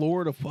is the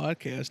lord of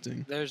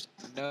podcasting. There's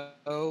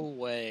no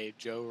way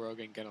Joe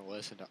Rogan gonna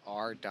listen to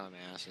our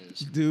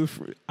dumbasses. Dude,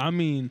 I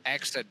mean,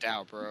 X to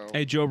doubt, bro.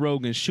 hey, Joe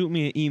Rogan, shoot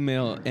me an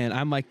email and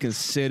I might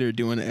consider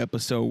doing an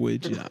episode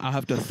with you. I'll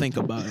have to think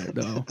about it,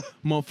 though.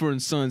 Mumford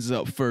and Sons is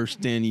up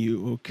first, then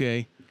you,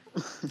 okay?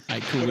 All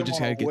right, cool. We Put just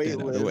him gotta on get a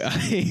that out wait of the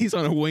way. He's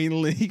on a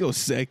waiting list. He goes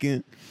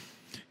second.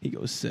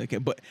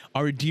 But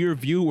our dear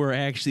viewer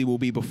actually will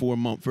be before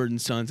Mumford and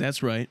Sons.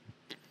 That's right.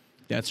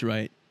 That's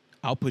right.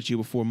 I'll put you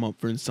before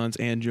Mumford and Sons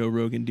and Joe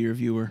Rogan, dear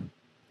viewer,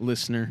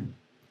 listener,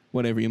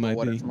 whatever you might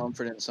What be. if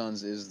Mumford and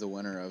Sons is the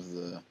winner of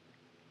the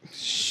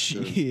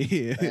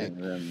Shit. thing?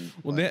 Then,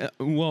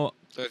 Well,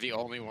 They're the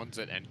only ones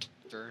that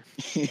enter.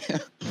 yeah.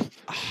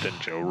 Then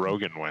Joe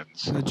Rogan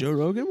wins. Joe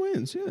Rogan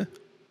wins. Yeah.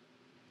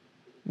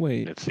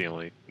 Wait. It's the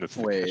only. That's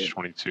the Wait.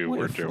 catch-22 Wait,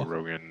 where Joe fuck.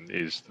 Rogan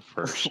is the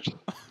first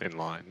in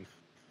line.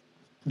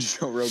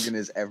 Joe Rogan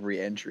is every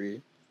entry.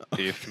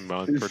 If The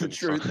Mumford and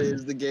truth Sons,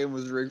 is, the game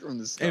was rigged from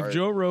the start. If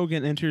Joe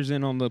Rogan enters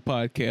in on the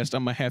podcast,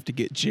 I'm gonna have to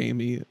get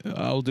Jamie.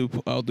 I'll do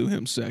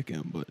him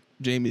second, but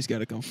Jamie's got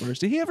to come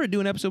first. Did he ever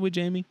do an episode with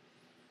Jamie?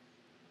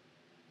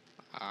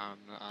 I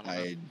don't know.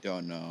 I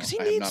don't know. 'Cause he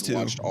I have needs not to.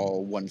 watched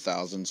all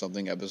 1,000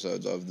 something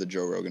episodes of the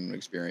Joe Rogan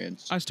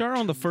Experience. I started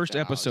on the first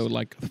 2000. episode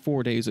like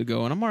 4 days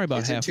ago, and I'm already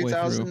about Is it halfway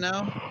 2000 through.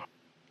 now?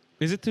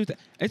 Is it 2000?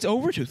 It's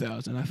over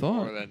 2000. I More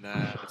thought. than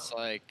that, it's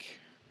like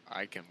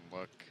I can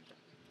look.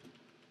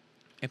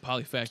 And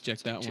probably fact check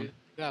It's like that one.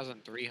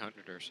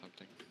 2,300 or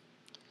something.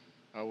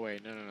 Oh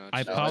wait, no.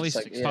 I it's No, probably it's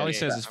like- yeah, probably yeah,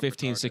 says yeah. it's I'm retarded.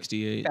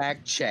 1568.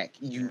 Fact check,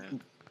 you Yeah.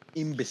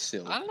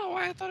 imbecile. I don't know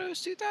why I thought it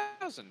was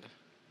 2,000.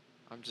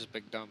 I'm just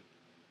big dumb.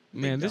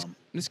 Man, Big this dumb.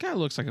 this guy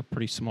looks like a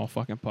pretty small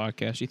fucking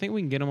podcast. You think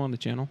we can get him on the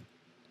channel?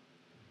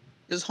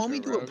 Does homie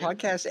Joe do a Rogan?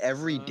 podcast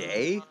every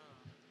day?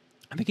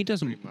 I think he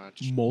does Pretty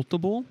much.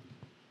 multiple,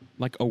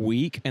 like a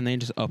week, and then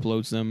just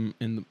uploads them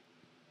in the.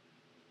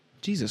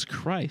 Jesus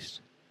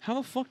Christ! How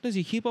the fuck does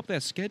he keep up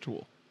that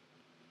schedule?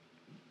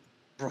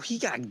 Bro, he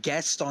got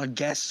guests on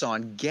guests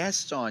on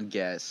guests on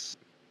guests.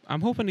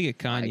 I'm hoping to get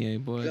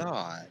Kanye, but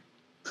God.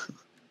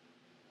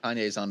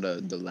 Kanye's on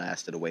the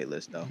last of the wait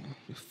list, though.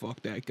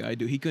 fuck that guy,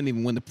 dude. He couldn't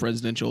even win the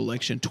presidential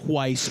election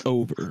twice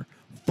over.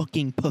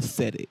 Fucking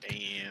pathetic.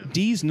 Damn.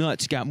 These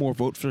nuts got more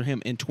votes for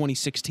him in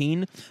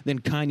 2016 than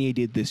Kanye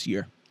did this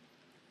year.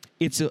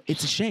 It's a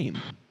shame.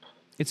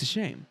 It's a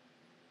shame.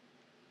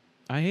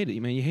 I hate it,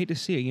 man. You hate to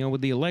see it. You know,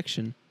 with the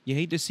election, you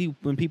hate to see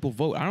when people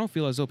vote. I don't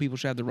feel as though people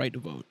should have the right to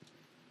vote.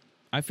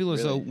 I feel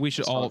as though Really? we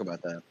should Let's all talk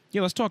about that.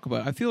 Yeah, let's talk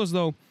about it. I feel as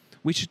though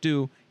we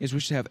should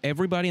have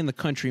everybody in the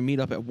country meet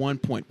up at one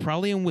point,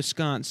 probably in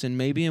Wisconsin,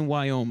 maybe in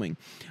Wyoming.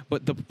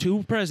 But the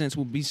two presidents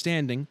will be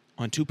standing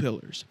on two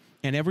pillars,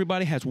 and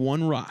everybody has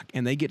one rock,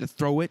 and they get to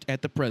throw it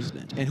at the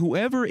president. And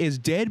whoever is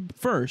dead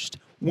first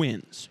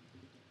wins.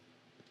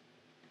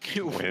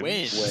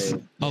 Wins.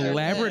 Wait.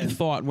 Elaborate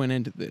thought went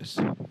into this.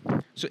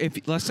 So if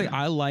let's say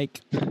I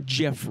like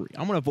Jeffrey,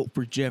 I'm gonna vote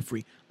for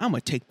Jeffrey. I'm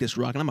gonna take this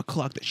rock and I'm gonna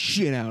clock the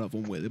shit out of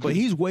him with it. But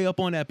he's way up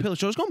on that pillar,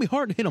 so it's gonna be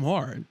hard to hit him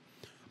hard.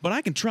 But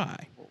I can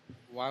try.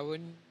 Why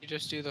wouldn't you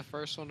just do the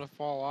first one to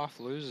fall off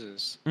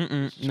loses?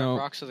 Mm-mm, Chuck no.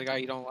 rocks to the guy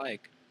you don't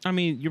like. I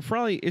mean,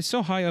 it's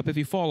so high up. If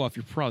you fall off,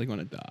 you're probably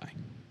gonna die.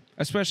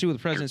 Especially with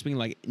the presidents being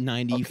like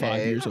 95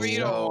 Okay, years I mean, old. you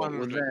don't So, want him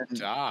well, to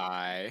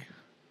die.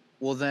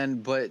 Well,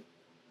 then, but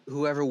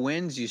whoever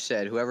wins, you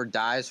said, whoever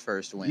dies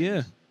first wins.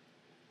 Yeah,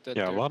 That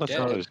Yeah, a they're lot of dead.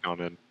 thought has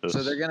gone in this.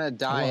 So they're going to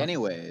die lot.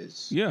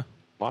 anyways. yeah.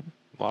 A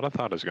lot of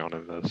thought has gone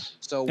in this.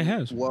 So It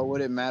has. what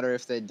would it matter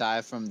if they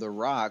die from the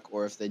rock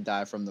or if they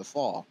die from the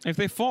fall? If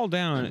they fall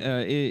down,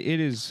 it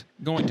is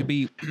going to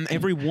be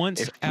every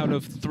once out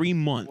of 3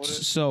 months. What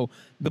if- So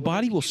the what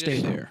body if will you stay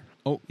just- there.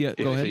 Oh yeah,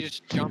 go If ahead. you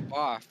just jump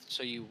off,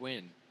 so you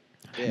win.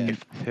 Yeah.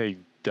 If they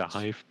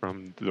die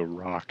from the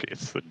rock,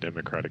 it's the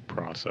democratic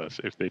process.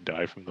 If they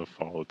die from the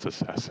fall, it's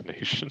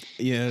assassination.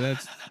 Yeah,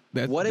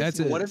 What if that's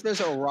it. what if there's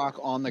a rock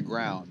on the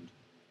ground?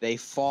 They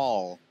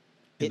fall,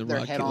 And hit the their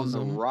rock head on kills the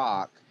them?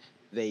 rock,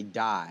 they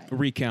die.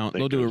 recount? They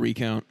They'll do a goes-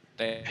 recount.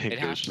 They, It they'd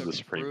have goes to to the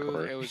Supreme prove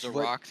Court. it was a But-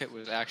 rock that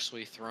was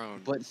actually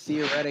thrown. But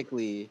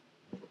theoretically,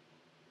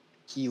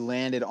 he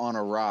landed on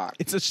a rock.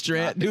 It's a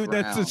strat, Not the dude.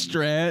 That's a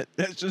strat.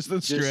 That's just a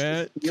Just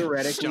strat.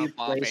 theoretically Jump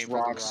off, place aim for the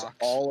rocks rocks.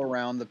 all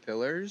around the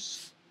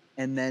pillars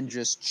and then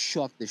just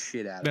chuck the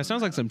shit out of That sounds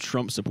them. like some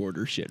Trump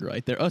supporter shit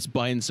right there. Us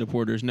Biden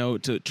supporters know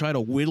to try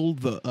to whittle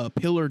the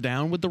pillar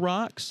down with the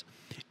rocks,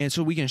 and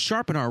so we can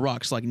sharpen our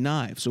rocks like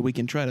knives, so we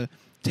can try to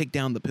take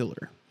down the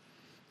pillar.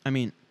 I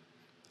mean,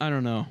 I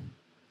don't know.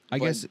 I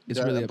But guess it's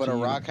the- really up but to a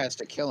you. rock has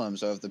to kill him.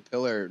 So if the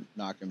pillar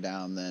knocked him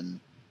down, then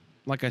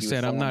Like I he would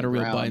said, I'm fall not on a the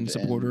real ground Biden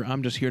supporter. and-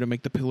 I'm just here to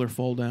make the pillar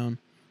fall down,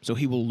 so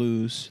he will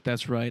lose.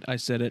 That's right. I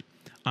said it.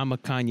 I'm a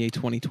Kanye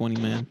 2020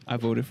 man. I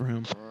voted for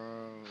him.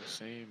 Bro,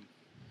 same.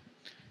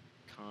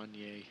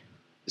 Kanye.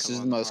 this Come is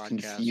the on the most podcast,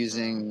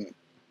 confusing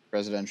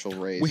presidential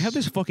race. We have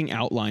this fucking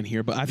outline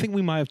here, but I think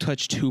we might have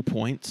touched 2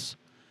 points,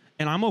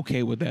 and I'm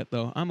okay with that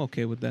though. I'm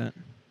okay with that,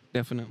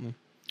 definitely.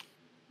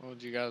 Well,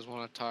 do you guys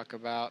want to talk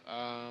about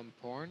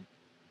porn?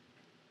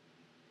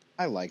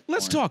 I like.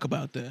 Let's porn. talk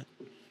about that.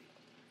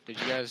 Did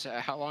you guys?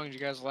 How long did you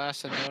guys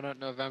last in No Nut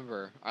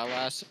November? I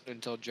lasted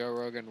until Joe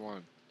Rogan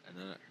won, and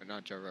then or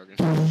not Joe Rogan,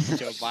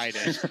 Joe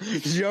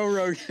Biden. Joe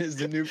Rogan is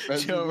the new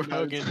president. Joe of the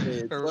United Rogan.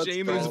 States. Or Let's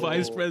Jamie's go.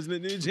 vice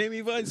president, dude.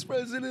 Jamie vice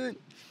president.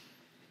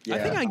 I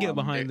think I get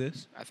behind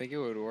this. I think it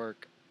would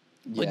work.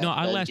 But no,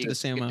 I that- lasted the you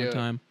same could amount of do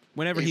it. time.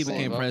 Whenever They he followed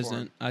became up for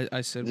president,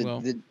 I said, The, well,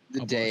 the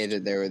I'll day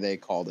bust. that they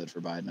called it for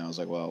Biden, I was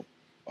like, well,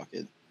 fuck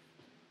it.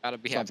 Gotta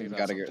be happy Something's about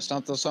got to go.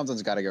 something.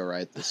 Something's got to go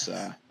right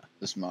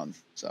this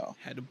month. So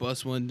had to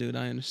bust one, dude.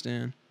 I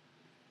understand.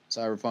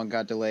 Cyberpunk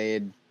got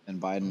delayed, and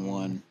Biden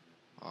won.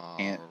 Oh,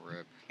 Can't-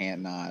 rip.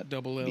 Can't not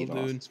Double L, beat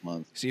off dude. this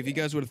month. See, if you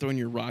guys would have thrown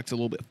your rocks a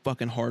little bit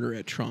fucking harder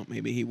at Trump,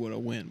 maybe he would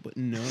have won. But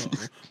no,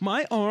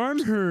 my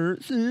arm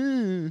hurts.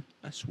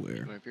 I swear.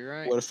 You might be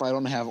right. What if I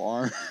don't have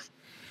arms?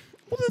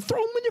 Well, then throw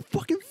them in your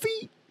fucking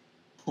feet.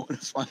 What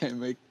if I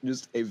make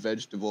just a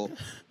vegetable?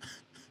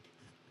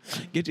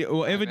 Get you.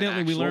 Well,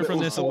 evidently we learned from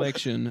this What-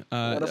 election.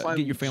 what if I'm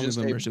Get your family just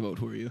a- members to vote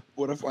for you.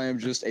 What if I am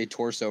just a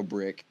torso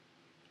brick?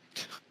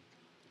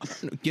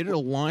 Get it to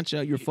launch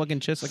out your fucking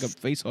chest like a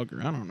face hugger.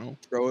 I don't know.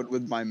 Throw it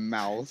with my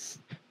mouth.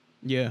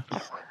 Yeah.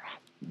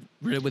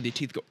 Really, with your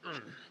teeth go.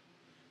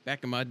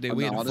 Back in my day, Oh,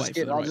 we no, had I'll to just fight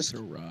get- for the I'll right just- to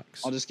throw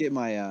rocks. I'll just get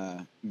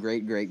my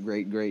great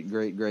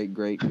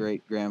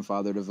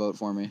grandfather to vote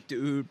for me.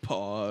 Dude,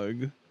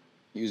 Pog.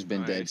 He's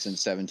been dead Nice.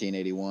 since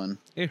 1781.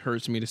 It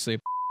hurts me to say,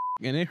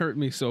 and it hurt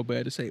me so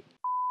bad to say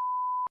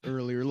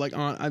earlier. Like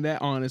on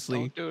that, honestly,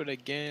 Don't do it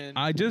again.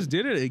 I just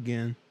did it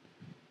again,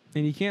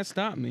 and you can't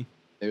stop me.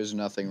 There's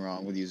nothing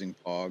wrong with using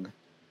POG.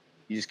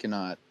 You just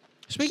cannot.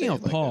 Speaking Say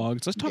of it like a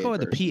Pogs, let's talk gay about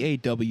the person.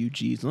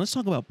 PAWGs, and let's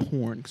talk about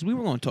porn because we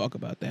were going to talk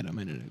about that a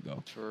minute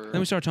ago. For Then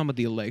we started talking about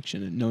the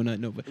election and no nut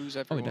November. who's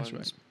Oh, everyone's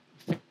that's right.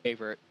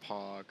 Favorite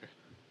pog.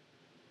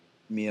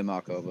 Mia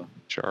Malkova.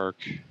 Shark.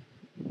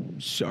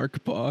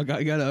 Shark Pog.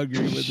 I gotta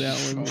agree with that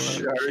one,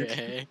 bro.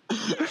 Okay.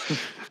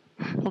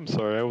 I'm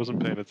sorry, I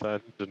wasn't paying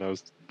attention.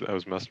 I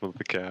was messing with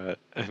the cat,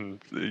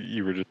 and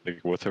you were just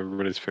thinking, "What's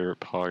everybody's favorite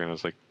pog?" And I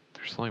was like,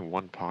 "There's only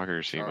one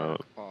poggers emote."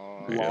 Shark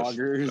pog. I guess-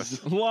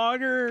 Loggers.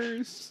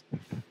 Loggers.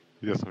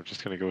 Yes, I'm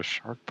just gonna go with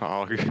shark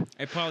pog.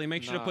 Hey, Polly,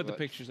 make sure to Nah, put the but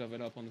pictures of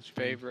it up on the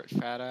screen. Favorite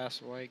fat ass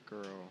white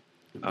girl.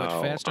 But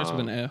Oh, fat starts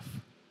with an F.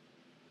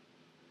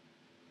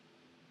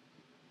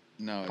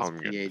 No, I'm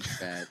it's good. PH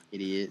fat,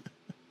 idiot.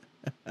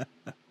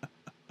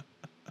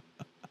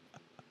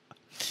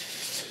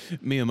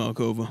 Mia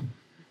Malkova.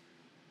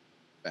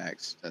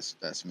 Facts.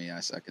 That's me. I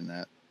second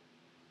that.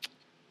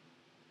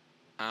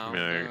 I don't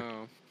Yeah.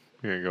 know.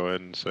 I'm gonna go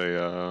ahead and say,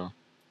 oh,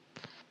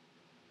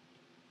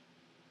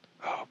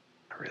 I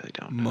really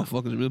don't know.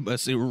 Motherfuckers really about to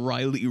say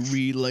Riley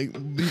Reed, like,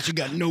 bitch, you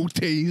got no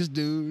taste,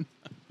 dude.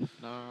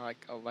 No,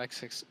 like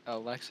Alexis,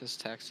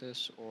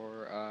 Texas,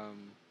 or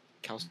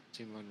Kelsey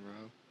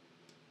Monroe.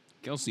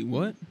 Kelsey,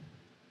 what?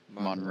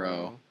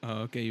 Monroe.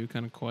 Oh, okay, you were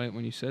kind of quiet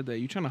when you said that.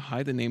 You trying to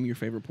hide the name of your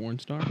favorite porn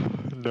star?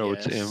 No,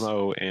 it's Yes.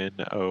 Monoreroe.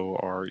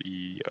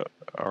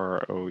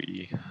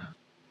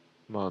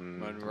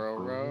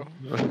 Monroe.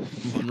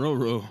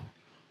 Monroe.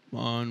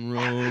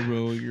 Monroe,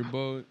 row your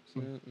boat.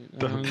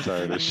 I'm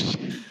tired of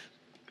shit.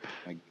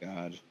 My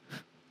God.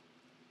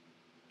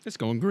 It's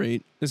going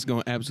great. It's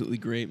going absolutely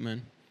great,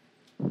 man.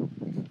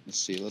 Let's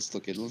see. Let's go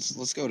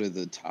to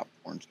the top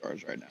porn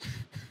stars right now.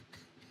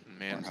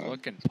 Man's Pornhub.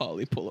 looking.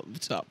 Polly, pull up the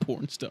top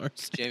porn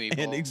stars Jimmy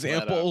and Ball,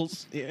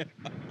 examples. Yeah.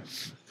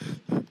 Let's see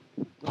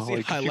Polly, a could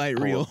you highlight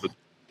pull reel. up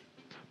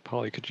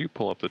Polly, could you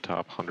pull up the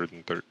top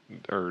 130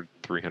 or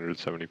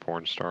 370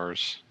 porn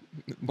stars?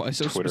 Why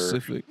so Twitter.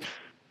 specific?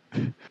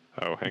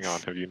 Oh, hang on.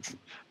 Let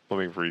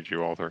me read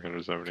you all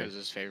 370. Because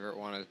his favorite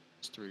one is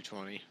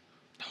 320.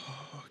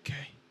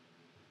 Okay.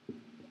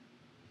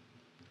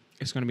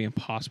 It's gonna be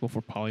impossible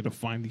for Polly to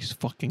find these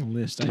fucking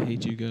lists. I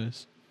hate you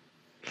guys.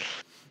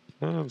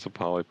 That's a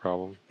Polly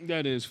problem.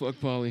 That is fuck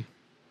Polly.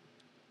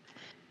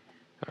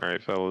 All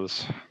right,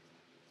 fellas.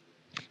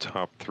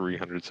 Top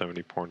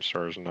 370 porn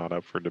stars not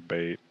up for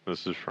debate.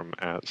 This is from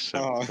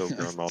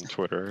 @SimPilgrim on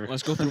Twitter.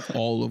 Let's go through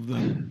all of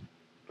them.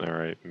 All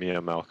right,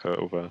 Mia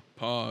Malkova.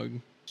 Pog.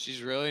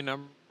 She's really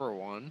number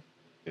one.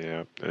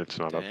 Yeah, it's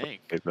not up for Dang.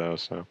 debate though.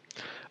 So,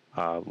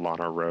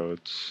 Lana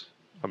Rhodes,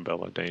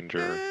 Bella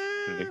Danger,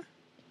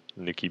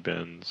 Nikki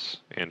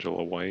Benz,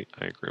 Angela White.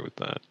 I agree with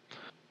that.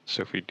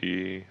 Sophie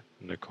D,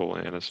 Nicole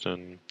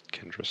Aniston,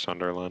 Kendra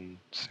Sunderland,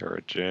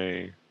 Sarah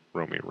J,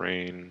 Romy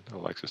Rain,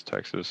 Alexis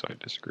Texas. I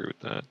disagree with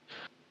that.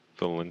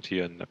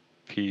 Valentia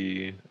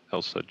Nepi,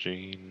 Elsa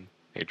Jean,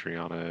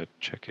 Adriana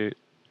Chechik.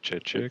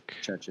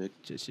 Chechik.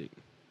 Just Annie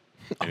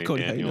Oh,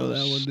 Cody, how you know that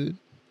Daniels. one, dude?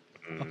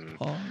 Mm,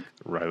 Pog.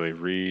 Riley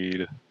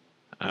Reed. Ooh,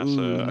 Asa.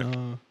 nah.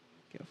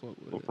 Can't fuck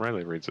with Well, it.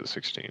 Riley Reed's at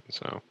 16,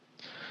 so.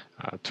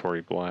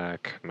 Tori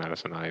Black,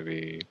 Madison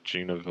Ivy,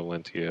 Gina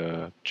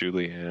Valentia,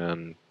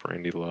 Julianne,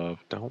 Brandy Love.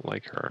 Don't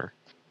like her.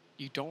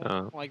 You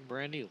don't like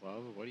Brandy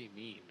Love? What do you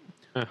mean?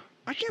 I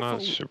She's can't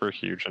not fuck. super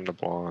huge into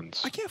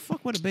blondes. I can't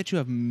fuck with a bitch who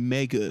have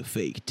mega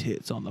fake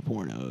tits on the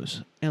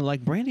pornos. And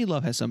like Brandy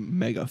Love has some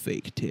mega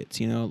fake tits,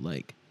 you know,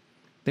 like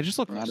they just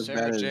look. Not as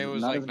Sarah bad J as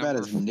was, not like, as bad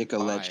as number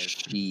Nicolette 5.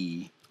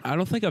 Shee. I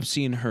don't think I've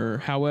seen her.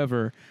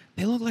 However,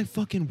 they look like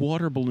fucking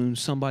water balloons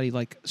somebody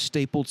like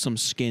stapled some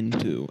skin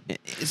to.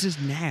 It's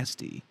just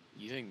nasty.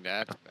 You think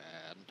that's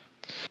bad?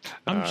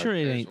 I'm sure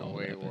it there's ain't all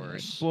way that bad.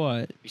 worse.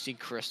 But You see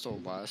Crystal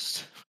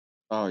Lust?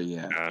 Oh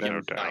yeah,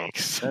 No doubt.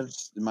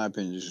 that's in my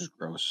opinion just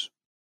gross.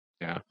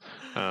 Yeah.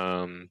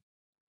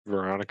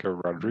 Veronica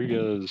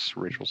Rodriguez,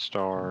 Rachel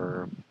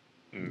Starr,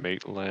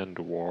 Maitland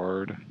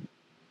Ward.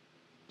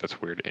 That's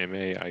weird.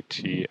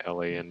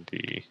 Maitland.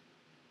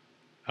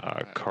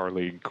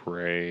 Carly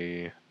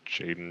Gray,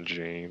 Jaden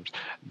James.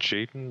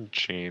 Jaden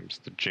James.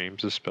 The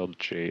James is spelled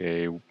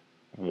Jaymes.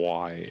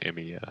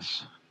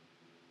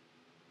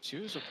 She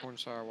was a porn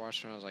star I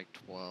watched when I was like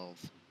 12,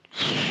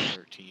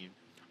 13.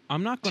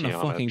 I'm not gonna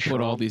Tiana fucking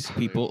put all Trump. these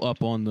people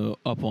up on the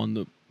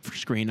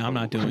screen. I'm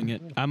not doing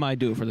it. I might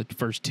do it for the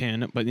first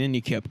 10, but then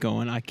you kept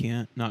going. I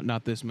can't.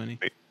 Not this many.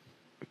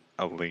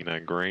 Alina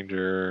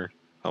Granger,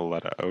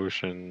 Aletta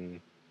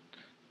Ocean,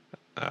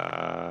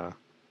 Eva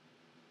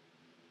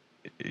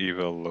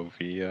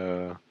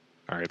Lovia.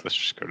 All right, let's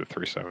just go to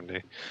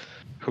 370.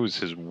 Who's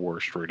his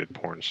worst rated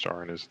porn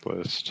star on his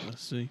list?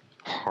 Let's see.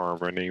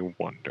 Harmony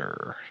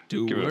Wonder.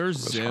 Dude, Give it up where's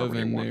for Miss Zev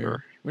Harmony in Wonder.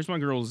 there? Where's my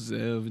girl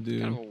Zev,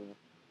 dude?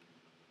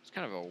 It's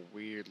kind of a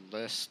weird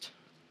list.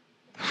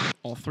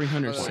 All Some of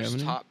those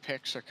 370. top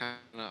picks are kind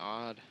of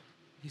odd.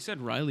 He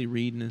said Riley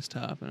Reed in his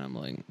top, and I'm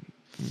like,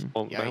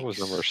 Well, that was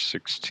Yikes. number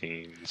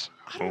 16. So.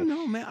 I don't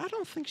know, man. I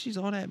don't think she's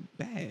all that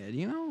bad,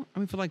 you know? I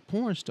mean, for like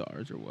porn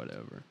stars or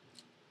whatever.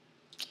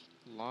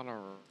 Lana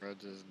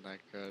Rhodes isn't that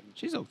good.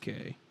 She's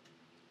okay.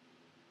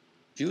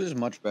 She was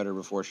much better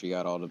before she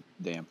got all the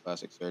damn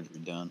plastic surgery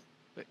done.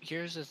 But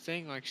here's the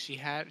thing, like she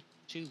had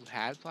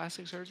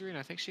plastic surgery, and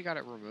I think she got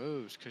it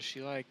removed because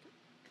she like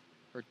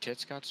her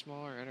tits got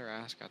smaller and her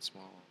ass got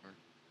smaller.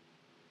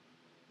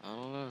 I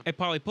don't know. Hey,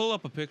 Polly, pull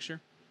up a picture.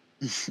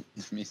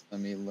 let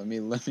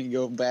me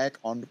go back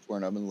on the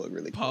Pornhub and look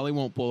really quick. Polly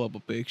won't pull up a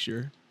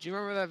picture. Do you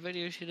remember that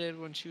video she did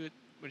when she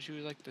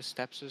was like the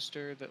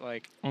stepsister that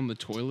like On the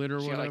toilet or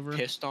she got, whatever? like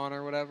pissed on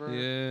or whatever?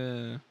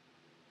 Yeah.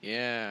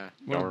 Yeah.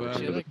 What Y'all about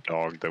remember it? the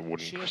dog that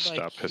wouldn't she had, stop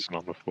like, pissing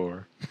on the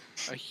floor?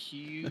 A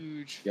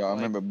huge Yo, I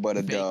remember butt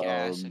a fake dog,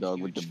 ass and dog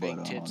huge with the fake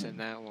butt tits on in it.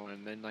 that one,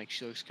 and then like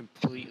she looks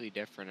completely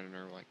different in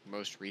her like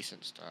most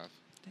recent stuff.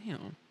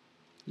 Damn.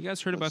 You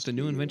guys heard about Let's the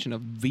new see. invention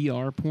of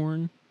VR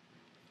porn?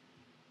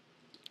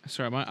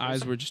 Sorry, my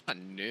eyes were just... Not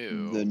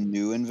new. The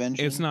new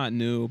invention? It's not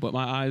new, but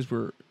my eyes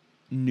were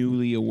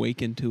newly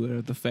awakened to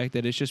it. The fact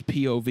that it's just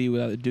POV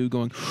without the dude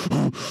going...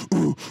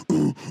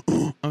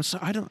 I'm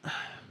sorry, I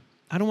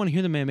don't want to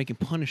hear the man making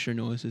Punisher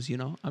noises, you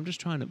know? I'm just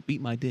trying to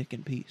beat my dick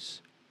in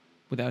peace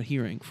without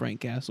hearing Frank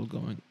Castle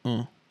going,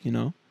 you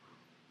know?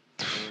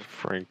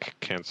 Frank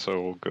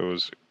Cancel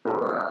goes.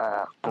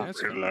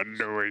 That's That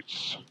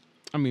noise.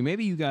 I mean,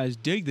 maybe you guys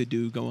dig the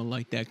dude going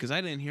like that, because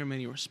I didn't hear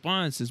many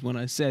responses when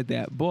I said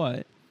that,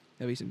 but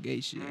that'd be some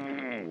gay shit.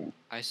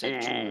 I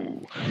said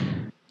true.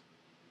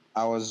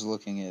 I was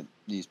looking at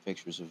these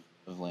pictures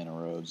of Lana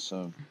Rhodes,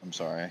 so I'm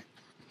sorry.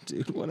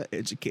 Dude, what an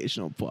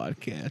educational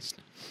podcast.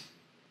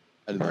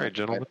 I did All not right,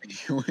 gentlemen. quite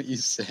hear what you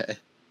said.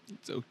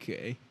 It's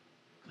okay.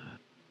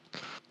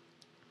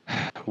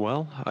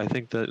 Well, I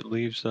think that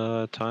leaves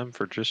time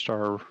for just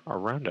our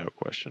roundout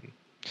question.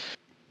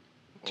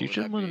 Do you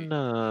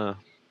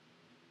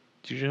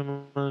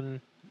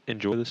gentlemen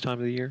enjoy this time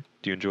of the year?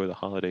 Do you enjoy the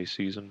holiday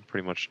season?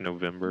 Pretty much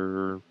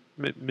November,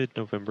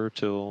 mid-November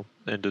till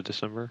end of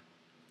December.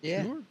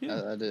 Yeah, Sure,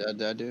 yeah.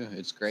 I do.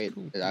 It's great.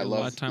 Cool. I Get a love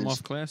lot of time it's,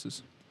 off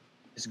classes.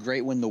 It's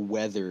great when the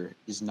weather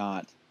is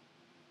not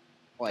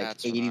like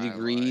That's what 80 I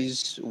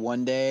degrees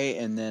one day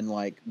and then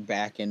like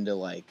back into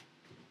like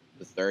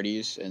the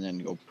 30s and then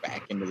go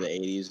back into the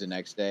 80s the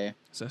next day.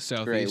 It's that It's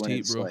great southeast when heat,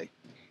 it's bro. like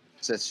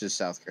that's just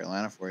South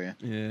Carolina for you.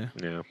 Yeah.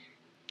 Yeah.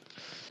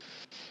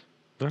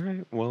 All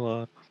right.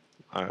 Well,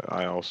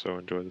 I also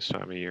enjoy this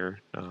time of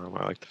year. I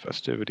like the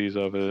festivities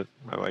of it.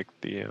 I like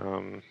the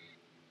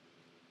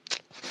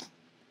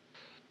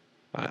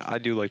I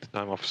do like the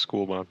time off of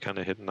school, but I'm kind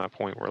of hitting that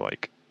point where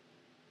like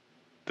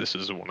this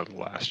is one of the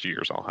last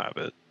years I'll have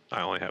it.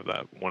 I only have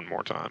that one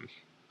more time.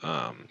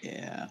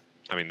 Yeah.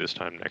 I mean, this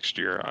time next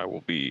year I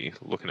will be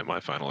looking at my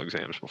final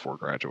exams before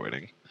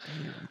graduating.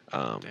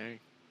 Dang.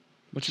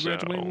 What you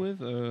graduating So-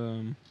 with?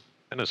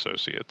 And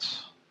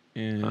associates,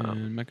 In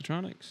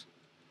mechatronics.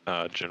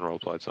 general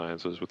applied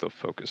sciences with a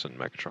focus in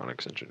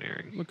mechatronics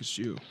engineering. Look at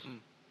you.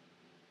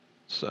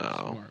 So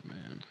Smart,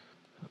 man.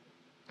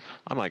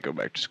 I might go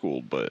back to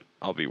school, but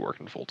I'll be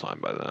working full time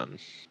by then.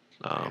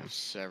 I have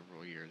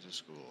several years of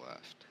school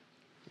left.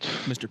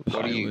 Mr.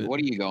 What Pilot. are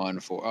you going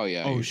for? Oh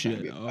yeah. Oh you're trying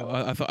to shit! be a Oh,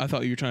 pilot. I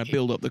thought you were trying to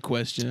build up the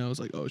question. I was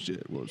like, oh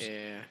shit. Well,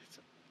 Yeah, it's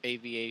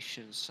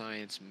aviation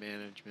science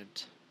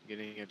management.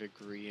 Getting a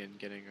degree and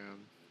getting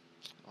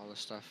all the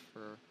stuff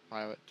for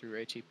pilot through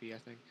ATP, I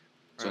think.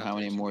 Or So not how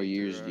through many more ATP,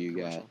 years through, do you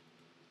got?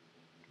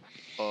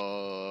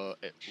 commercial.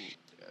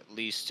 At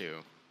least 2.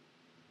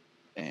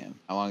 Damn.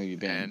 How long have you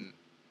been And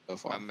so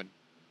far?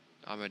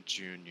 I'm a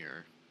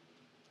junior.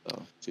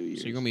 So 2 years.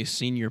 so you're gonna be a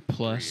senior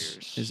plus.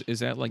 years. Is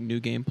that like new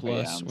game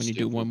plus I'm when you do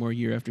stupid. one more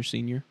year after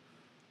senior?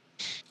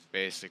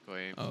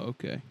 Basically. Oh,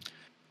 okay.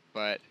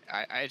 But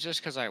I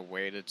just because I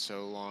waited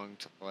so long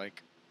to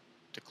like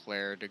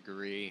declare a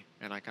degree,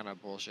 and I kind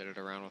of bullshitted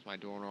around with my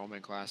dual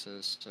enrollment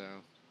classes. So,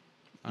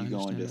 I You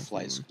going understand to that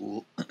flight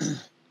feeling. school?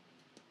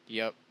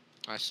 yep,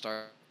 I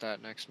start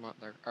that next month.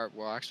 Or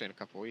well, actually in a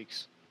couple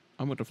weeks.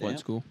 I went to flight Damn.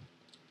 school.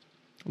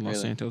 Los Really?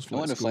 Santos I flight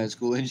went to school. flight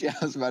school in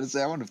I was about to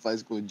say I went to flight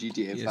school in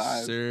GTA Yes,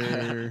 5.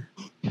 sir.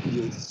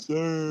 Yes,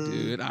 sir.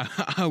 Dude,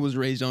 I was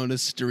raised on the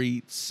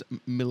streets.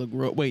 Miller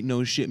Grove. Wait,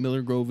 no shit.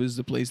 Miller Grove is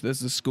the place. That's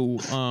the school.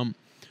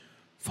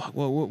 Fuck.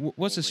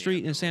 What's the Only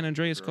street at in San Miller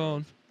Andreas Grove.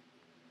 called?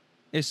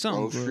 It's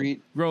something. Grove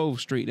Street? Grove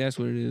Street. That's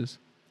what it is.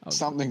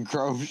 Something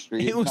Grove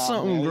Street. It was Nah,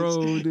 something man, it's-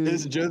 Grove, dude.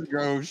 It's just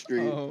Grove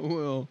Street. Oh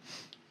well,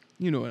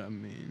 you know what I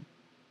mean.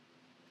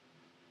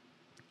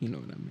 You know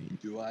what I mean,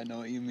 Do I know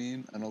what you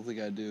mean? I don't think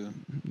I do.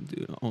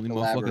 dude. Only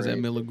motherfuckers Elaborate. at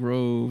Miller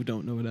Grove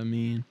don't know what I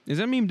mean. Is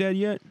that meme dead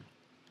yet?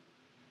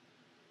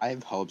 I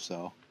hope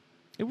so.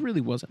 It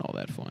really wasn't all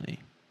that funny.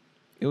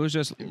 It was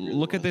just It really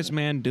look at this wasn't.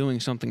 man doing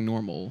something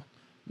normal.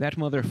 That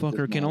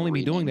motherfucker can man only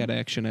be doing reading. that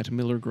action at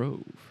Miller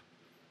Grove.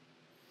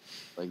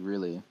 Like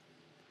really.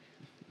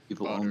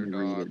 People only read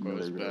Butterdog it.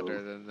 was Miller Grove.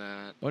 better than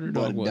that.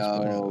 Butterdog was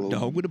better.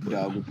 Dog with a butt.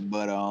 Dog with the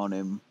butter on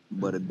him.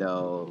 But a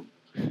dog.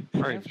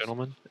 All right,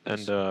 gentlemen, and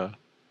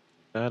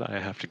that I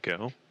have to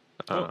go.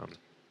 Oh.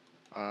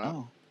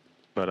 Oh.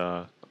 But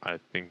I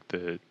think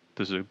that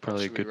this is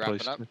probably a Should we good wrap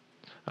place. it up?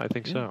 I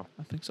think Yeah, so.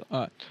 I think so.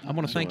 I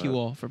want to So, thank you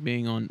all for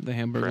being on the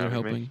Hamburger having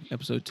Helping me.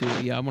 episode 2.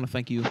 Yeah, I want to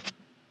thank you. Thank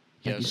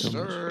you Yes, so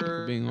much for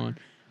sir. being on.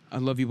 I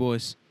love you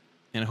boys,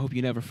 and I hope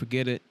you never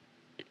forget it.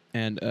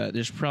 And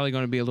there's probably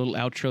going to be a little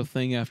outro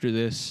thing after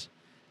this.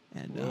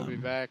 And We'll be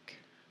back.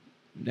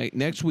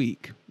 next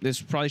week.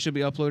 This probably should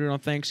be uploaded on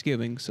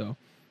Thanksgiving, so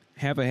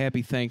have a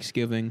happy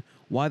Thanksgiving.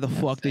 Why the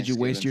fuck did you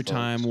waste your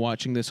time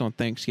watching this on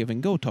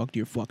Thanksgiving? Go talk to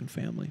your fucking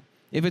family.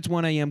 If it's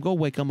 1 a.m., go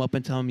wake them up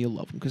and tell them you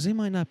love them, because they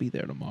might not be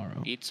there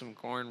tomorrow. Eat some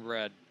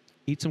cornbread.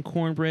 Eat some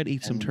cornbread,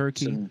 eat some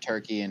turkey. Some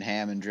turkey and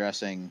ham and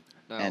dressing.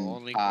 No, and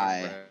only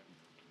pie. cornbread.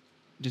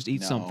 Just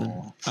eat No.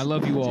 something. I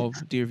love you all,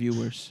 dear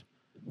viewers.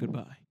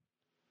 Goodbye.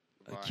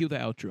 Goodbye. Cue the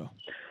outro.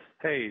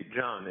 Hey,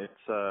 John,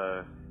 it's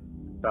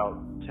about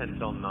 10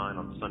 till 9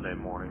 on Sunday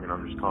morning, and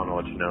I'm just calling to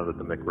let you know that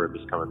the McRib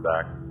is coming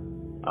back.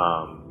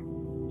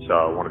 So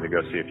I wanted to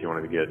go see if you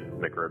wanted to get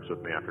McRibs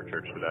with me after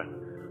church today.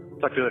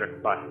 Talk to you later.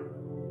 Bye.